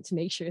management to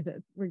make sure that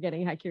we're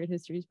getting accurate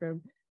histories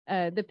from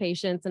the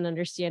patients and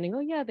understanding, oh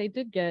yeah, they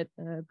did get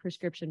a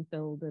prescription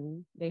filled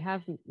and they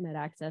have med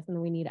access, and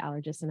then we need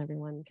allergists and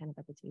everyone kind of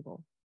at the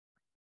table.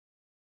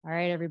 All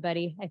right,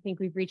 everybody, I think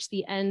we've reached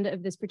the end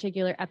of this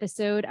particular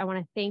episode. I want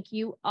to thank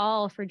you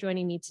all for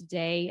joining me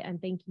today,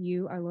 and thank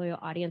you, our loyal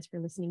audience, for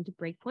listening to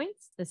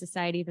Breakpoints, the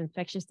Society of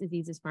Infectious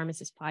Diseases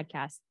Pharmacists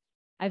podcast.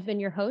 I've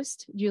been your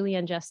host,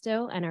 Julianne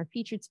Justo, and our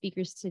featured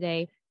speakers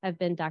today have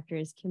been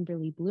Drs.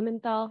 Kimberly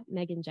Blumenthal,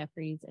 Megan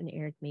Jeffries, and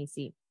Eric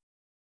Macy.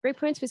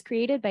 Breakpoints was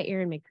created by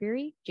Aaron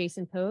McCreary,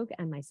 Jason Pogue,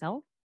 and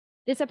myself.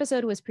 This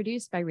episode was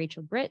produced by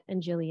Rachel Britt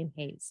and Jillian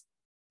Hayes.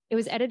 It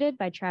was edited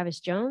by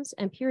Travis Jones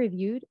and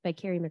peer-reviewed by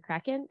Carrie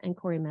McCracken and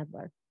Corey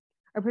Medler.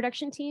 Our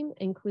production team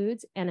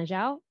includes Anna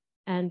Zhao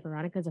and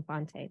Veronica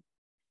Zafante.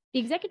 The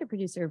executive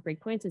producer of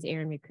Breakpoints is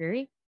Aaron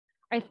McCreary.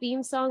 Our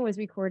theme song was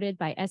recorded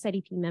by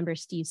SIDP member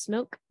Steve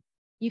Smoke.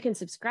 You can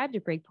subscribe to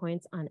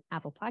Breakpoints on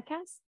Apple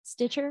Podcasts,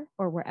 Stitcher,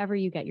 or wherever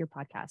you get your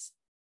podcasts.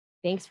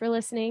 Thanks for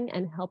listening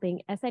and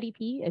helping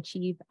SIDP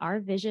achieve our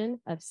vision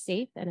of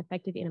safe and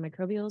effective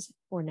antimicrobials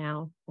for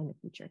now and the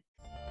future.